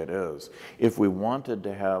the way it is. If we wanted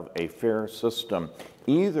to have a fair system,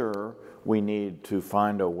 either we need to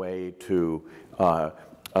find a way to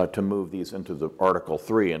move these into the Article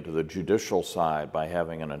 3, into the judicial side, by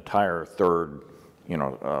having an entire third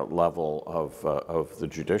level of the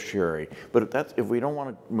judiciary. But if we don't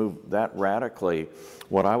want to move that radically,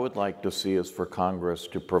 what I would like to see is for Congress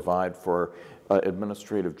to provide for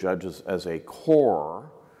administrative judges as a core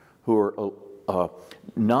who are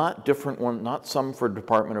not some for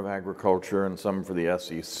Department of Agriculture and some for the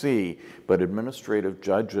SEC, but administrative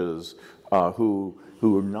judges who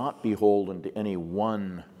are not beholden to any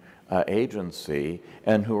one agency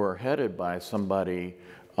and who are headed by somebody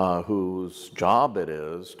whose job it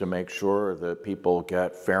is to make sure that people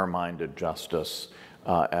get fair-minded justice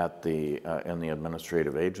in the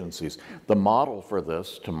administrative agencies. The model for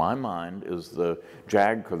this, to my mind, is the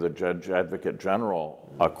JAG, or the Judge Advocate General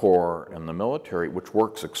Corps in the military, which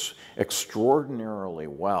works extraordinarily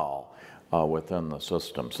well within the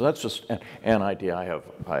system. So that's just an idea.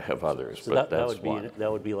 I have others, so but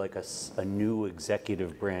that would be like a new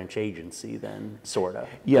executive branch agency, then, sort of.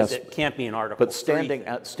 Yes, it can't be an Article 3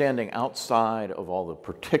 but standing outside of all the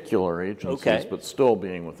particular agencies, but still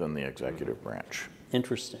being within the executive branch.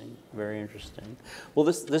 Interesting, very interesting. Well,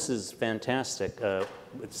 this is fantastic.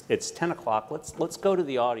 It's 10 o'clock. Let's go to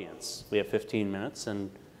the audience. We have 15 minutes and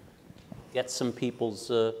get some people's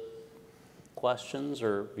questions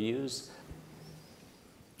or views.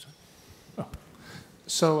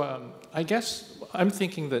 So I guess I'm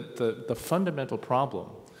thinking that the fundamental problem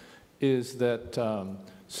is that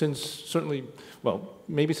since certainly, well,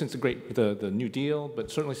 maybe since the New Deal, but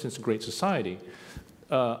certainly since the Great Society,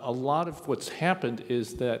 a lot of what's happened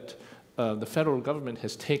is that the federal government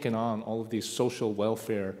has taken on all of these social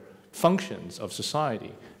welfare functions of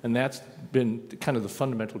society, and that's been kind of the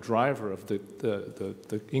fundamental driver of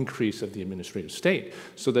the increase of the administrative state.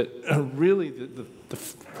 So that really the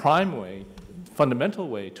prime way, fundamental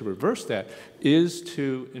way to reverse that is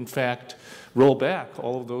to, in fact, roll back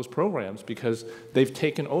all of those programs because they've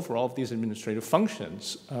taken over all of these administrative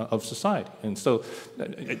functions of society. And so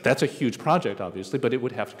that's a huge project, obviously, but it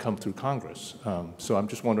would have to come through Congress. So I'm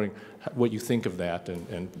just wondering what you think of that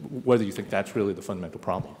and whether you think that's really the fundamental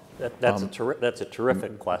problem. That's a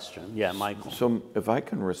terrific question. Yeah, Michael. So if I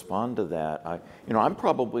can respond to that, I'm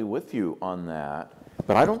probably with you on that,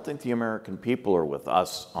 but I don't think the American people are with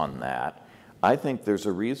us on that. I think there's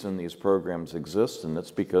a reason these programs exist, and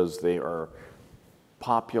it's because they are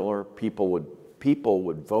popular. People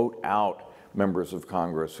would vote out members of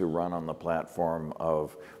Congress who run on the platform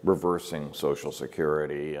of reversing Social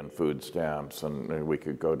Security and food stamps, and we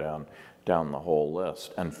could go down the whole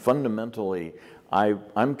list. And fundamentally,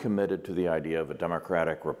 I'm committed to the idea of a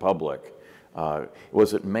democratic republic.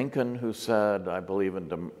 Was it Mencken who said, I believe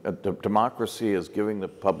in democracy is giving the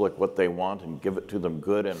public what they want and give it to them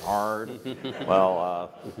good and hard?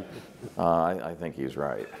 Well, I think he's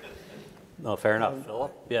right. No, fair enough.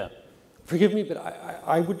 Philip? Yeah. Forgive me, but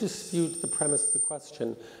I would dispute the premise of the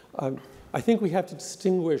question. I think we have to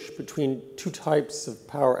distinguish between two types of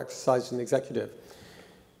power exercised in the executive.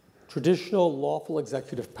 Traditional lawful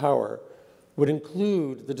executive power would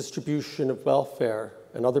include the distribution of welfare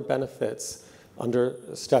and other benefits under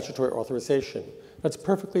statutory authorization. That's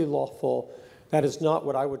perfectly lawful. That is not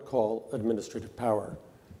what I would call administrative power.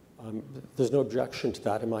 There's no objection to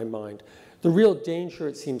that in my mind. The real danger,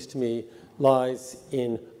 it seems to me, lies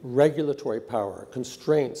in regulatory power,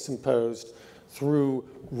 constraints imposed through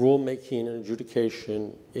rulemaking and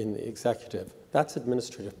adjudication in the executive. That's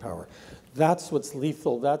administrative power. That's what's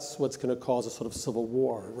lethal. That's what's going to cause a sort of civil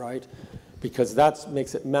war, right? Because that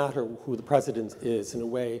makes it matter who the president is in a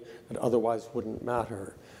way that otherwise wouldn't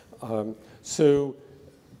matter. So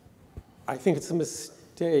I think it's a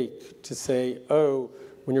mistake to say, oh,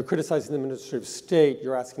 when you're criticizing the administrative state,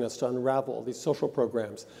 you're asking us to unravel all these social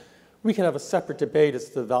programs. We can have a separate debate as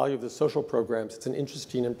to the value of the social programs. It's an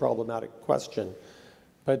interesting and problematic question.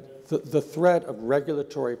 But the threat of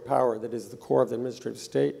regulatory power that is the core of the administrative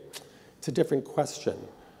state, it's a different question.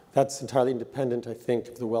 That's entirely independent, I think,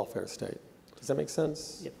 of the welfare state. Does that make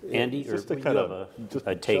sense? Yep. Andy, just or to you kind have of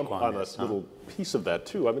a take jump on this, a little piece of that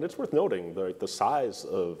too. I mean, it's worth noting the size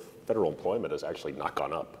of federal employment has actually not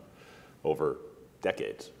gone up over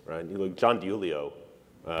decades, right? You look, John DiIulio,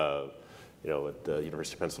 at the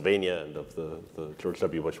University of Pennsylvania and of the George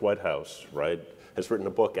W. Bush White House, right, has written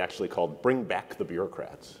a book actually called "Bring Back the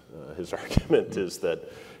Bureaucrats." His argument is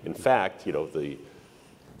that, in fact, the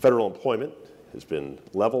federal employment has been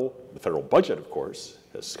level. The federal budget, of course,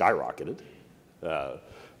 has skyrocketed.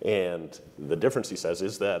 And the difference, he says,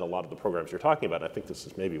 is that a lot of the programs you're talking about, and I think this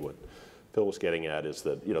is maybe what Phil was getting at, is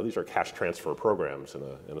that these are cash transfer programs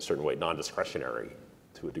in a certain way, non-discretionary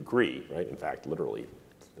to a degree, right? In fact, literally,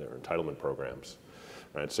 they're entitlement programs,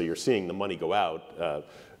 right? So you're seeing the money go out.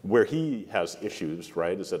 Where he has issues,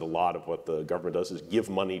 right, is that a lot of what the government does is give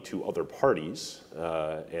money to other parties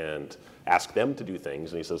and ask them to do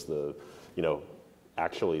things. And he says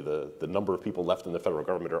actually the number of people left in the federal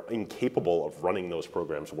government are incapable of running those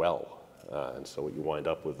programs well. And so what you wind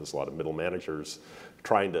up with is a lot of middle managers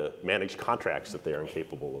trying to manage contracts that they are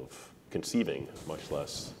incapable of conceiving, much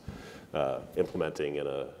less implementing in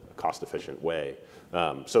a cost-efficient way.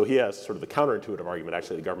 So he has sort of the counterintuitive argument,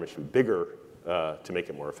 actually, the government should be bigger to make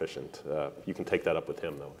it more efficient. You can take that up with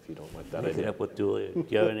him, though, if you don't like that idea. Take it up with Julia. Do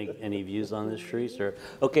you have any views on this, Sharice? Or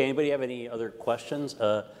okay, anybody have any other questions?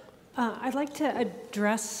 I'd like to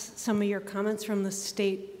address some of your comments from the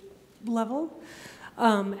state level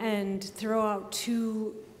and throw out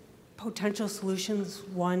two potential solutions,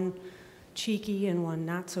 one cheeky and one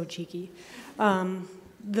not so cheeky.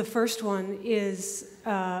 The first one is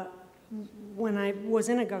when I was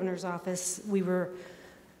in a governor's office, we were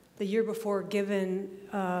the year before given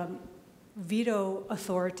veto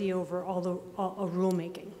authority over all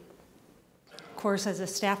rulemaking. Of course, as a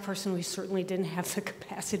staff person, we certainly didn't have the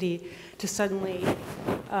capacity to suddenly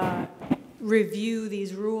review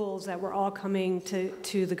these rules that were all coming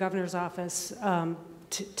to the governor's office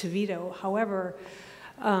to veto. However,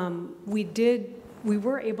 we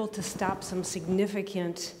were able to stop some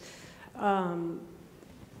significant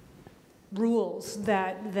rules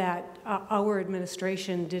that our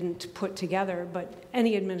administration didn't put together, but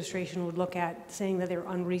any administration would look at saying that they were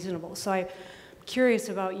unreasonable. So I'm curious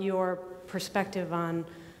about your perspective on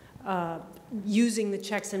using the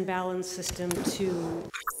checks and balance system to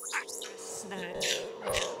access that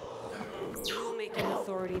rulemaking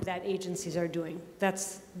authority that agencies are doing.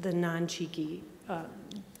 That's the non-cheeky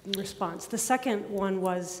response. The second one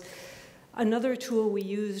was another tool we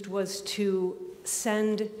used was to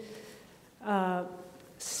send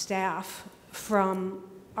staff from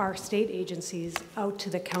our state agencies out to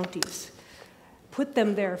the counties, put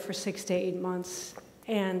them there for 6 to 8 months,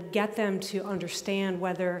 and get them to understand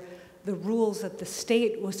whether the rules that the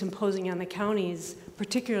state was imposing on the counties,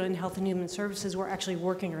 particularly in health and human services, were actually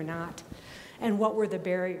working or not, and what were the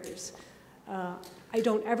barriers. I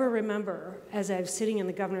don't ever remember, as I was sitting in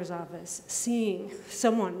the governor's office, seeing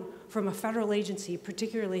someone from a federal agency,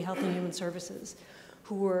 particularly health and human services,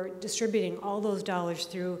 who were distributing all those dollars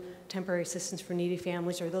through temporary assistance for needy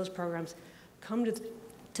families or those programs, come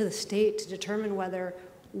to the state to determine whether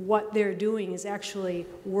what they're doing is actually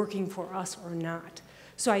working for us or not.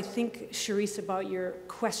 So I think, Sharice, about your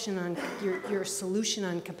question on your solution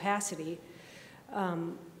on capacity,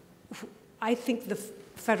 I think the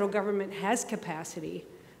federal government has capacity,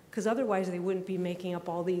 because otherwise they wouldn't be making up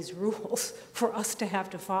all these rules for us to have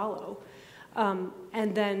to follow,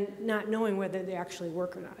 and then not knowing whether they actually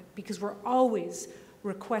work or not, because we're always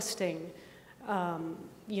requesting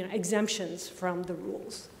exemptions from the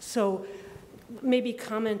rules. So maybe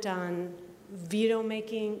comment on veto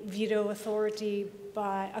authority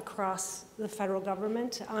across the federal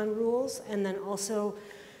government on rules, and then also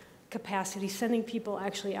capacity, sending people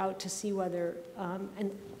actually out to see whether,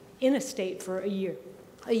 and in a state for a year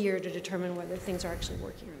to determine whether things are actually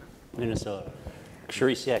working or not. Minnesota.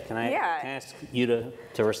 Charisse, yeah, can I ask you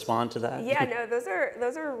to respond to that? Yeah, no, those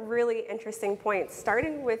are really interesting points.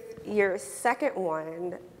 Starting with your second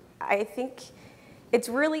one, I think it's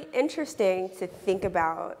really interesting to think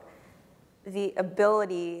about the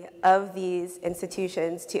ability of these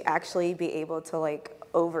institutions to actually be able to like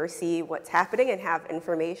oversee what's happening and have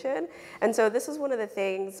information. And so this is one of the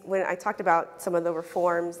things when I talked about some of the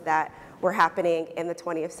reforms that were happening in the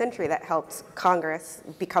 20th century that helped Congress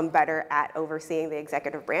become better at overseeing the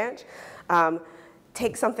executive branch.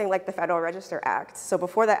 Take something like the Federal Register Act. So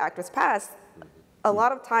before that act was passed, a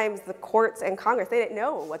lot of times the courts and Congress, they didn't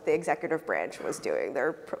know what the executive branch was doing. There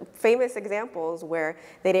are famous examples where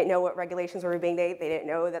they didn't know what regulations were being made. They didn't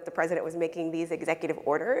know that the president was making these executive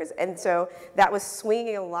orders. And so that was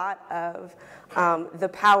swinging a lot of the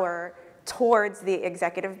power towards the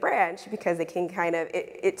executive branch because they can kind of,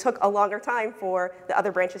 it took a longer time for the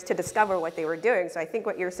other branches to discover what they were doing. So I think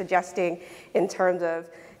what you're suggesting in terms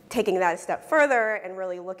of taking that a step further and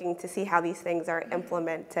really looking to see how these things are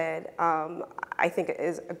implemented, I think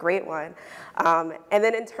is a great one. And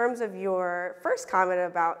then in terms of your first comment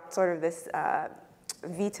about sort of this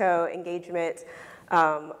veto engagement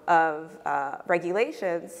of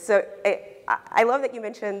regulations, so I love that you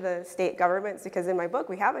mentioned the state governments because in my book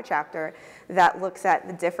we have a chapter that looks at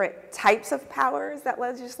the different types of powers that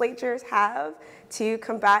legislatures have to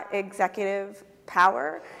combat executive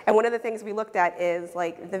power. And one of the things we looked at is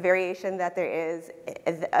like the variation that there is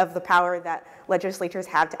of the power that legislatures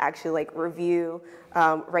have to actually like review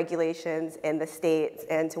regulations in the states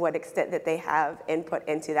and to what extent that they have input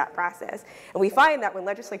into that process. And we find that when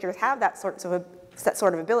legislatures have that sort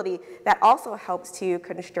of ability, that also helps to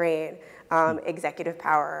constrain executive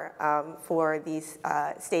power for these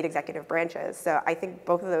state executive branches. So I think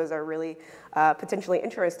both of those are really potentially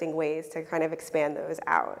interesting ways to kind of expand those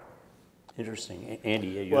out. Interesting. Andy,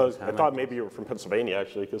 you well, have a comment? I thought maybe you were from Pennsylvania,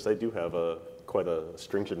 actually, because they do have quite a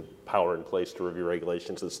stringent power in place to review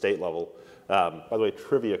regulations at the state level. By the way,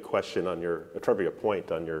 trivia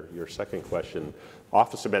point on your second question.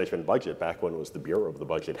 Office of Management and Budget, back when it was the Bureau of the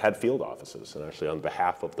Budget, had field offices, and actually on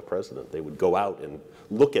behalf of the president, they would go out and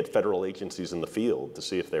look at federal agencies in the field to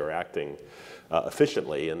see if they were acting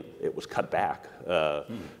efficiently, and it was cut back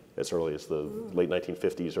as early as the late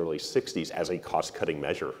 1950s, early 60s as a cost-cutting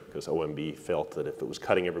measure, because OMB felt that if it was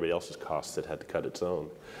cutting everybody else's costs, it had to cut its own.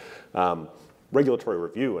 Regulatory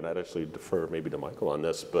review, and I'd actually defer maybe to Michael on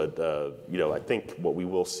this, but I think what we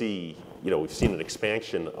will see, we've seen an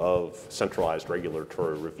expansion of centralized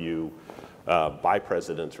regulatory review by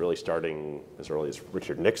presidents really starting as early as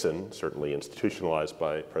Richard Nixon, certainly institutionalized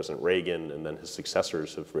by President Reagan, and then his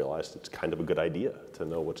successors have realized it's kind of a good idea to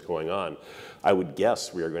know what's going on. I would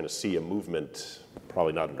guess we are going to see a movement,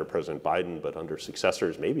 probably not under President Biden, but under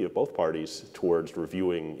successors, maybe of both parties, towards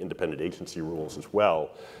reviewing independent agency rules as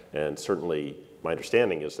well. And certainly my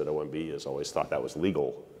understanding is that OMB has always thought that was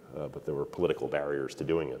legal, but there were political barriers to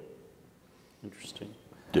doing it. Interesting.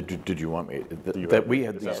 Did you want me, that we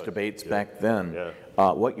had these debates back then.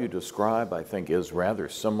 Yeah. What you describe, I think, is rather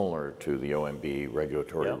similar to the OMB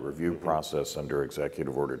regulatory review process under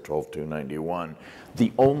Executive Order 12291,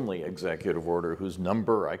 the only executive order whose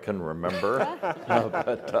number I can remember.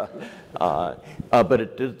 But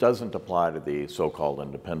it doesn't apply to the so-called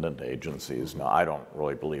independent agencies. Now, I don't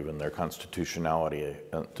really believe in their constitutionality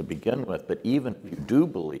to begin with, but even if you do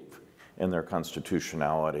believe in their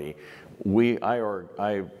constitutionality,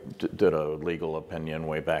 I did a legal opinion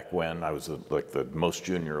way back when. I was like the most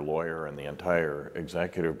junior lawyer in the entire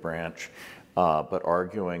executive branch, but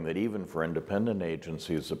arguing that even for independent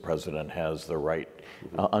agencies, the president has the right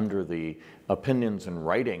under the opinions in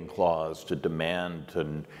writing clause to demand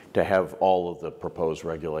to have all of the proposed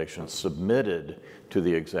regulations submitted to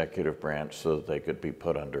the executive branch so that they could be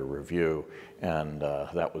put under review. And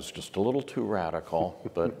that was just a little too radical,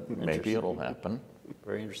 but maybe it'll happen.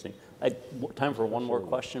 Very interesting. Time for one more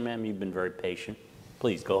question, ma'am. You've been very patient.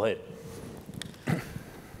 Please, go ahead.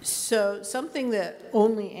 So something that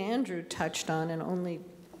only Andrew touched on and only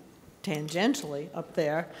tangentially up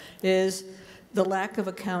there is the lack of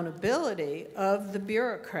accountability of the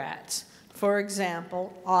bureaucrats. For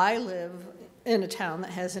example, I live in a town that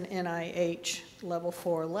has an NIH level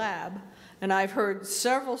 4 lab, and I've heard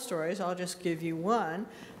several stories. I'll just give you one.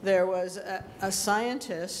 There was a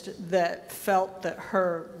scientist that felt that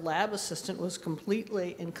her lab assistant was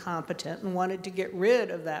completely incompetent and wanted to get rid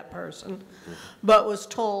of that person, but was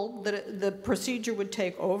told that the procedure would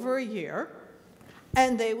take over a year,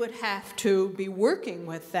 and they would have to be working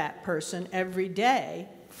with that person every day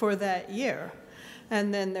for that year.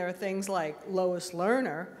 And then there are things like Lois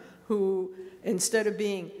Lerner, who, instead of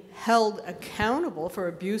being held accountable for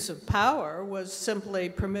abuse of power, was simply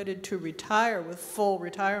permitted to retire with full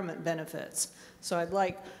retirement benefits. So I'd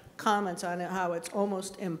like comments on how it's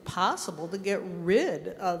almost impossible to get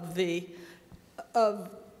rid of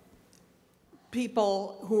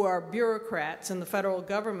people who are bureaucrats in the federal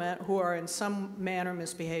government who are in some manner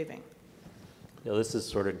misbehaving. You know, this is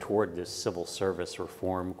sort of toward this civil service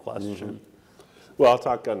reform question. Well, I'll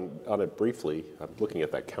talk on it briefly. I'm looking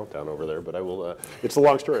at that countdown over there, but I will. It's a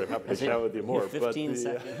long story. I'm happy to chat with you more. 15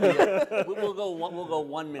 seconds. We'll go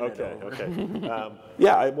 1 minute. Okay. Over. Okay.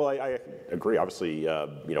 Yeah. I agree. Obviously,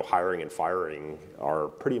 hiring and firing are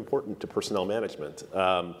pretty important to personnel management.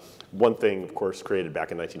 One thing, of course, created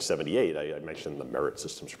back in 1978. I mentioned the Merit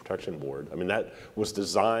Systems Protection Board. I mean, that was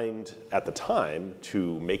designed at the time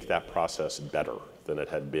to make that process better than it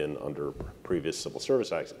had been under previous civil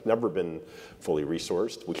service acts. It's never been fully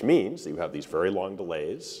resourced, which means that you have these very long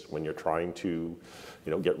delays when you're trying to,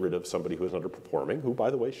 get rid of somebody who is underperforming, who,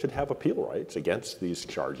 by the way, should have appeal rights against these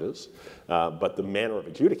charges. But the manner of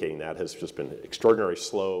adjudicating that has just been extraordinarily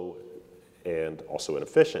slow and also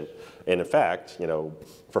inefficient. And in fact,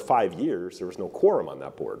 for 5 years, there was no quorum on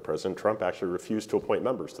that board. President Trump actually refused to appoint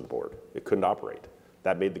members to the board. It couldn't operate.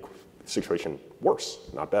 That made the situation worse,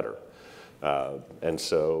 not better. And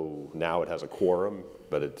so now it has a quorum,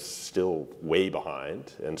 but it's still way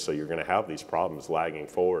behind. And so you're going to have these problems lagging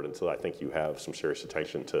forward until I think you have some serious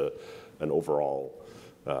attention to an overall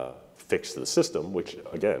fix to the system, which,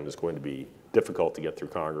 again, is going to be difficult to get through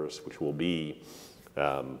Congress, which will be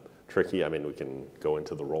tricky. I mean, we can go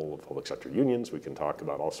into the role of public sector unions. We can talk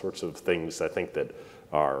about all sorts of things I think that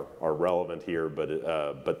are relevant here.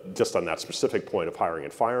 But just on that specific point of hiring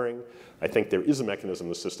and firing, I think there is a mechanism in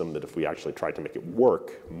the system that if we actually tried to make it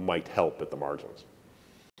work, might help at the margins.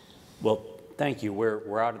 Well, thank you.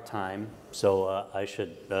 We're out of time, so I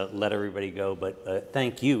should let everybody go. But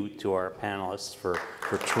thank you to our panelists for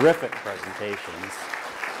terrific presentations.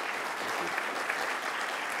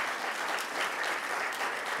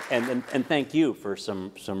 And thank you for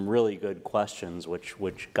some really good questions,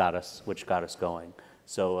 which got us going.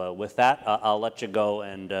 So with that, I'll let you go,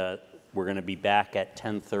 and we're going to be back at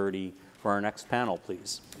 10:30 for our next panel,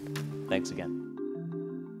 please. Thanks again.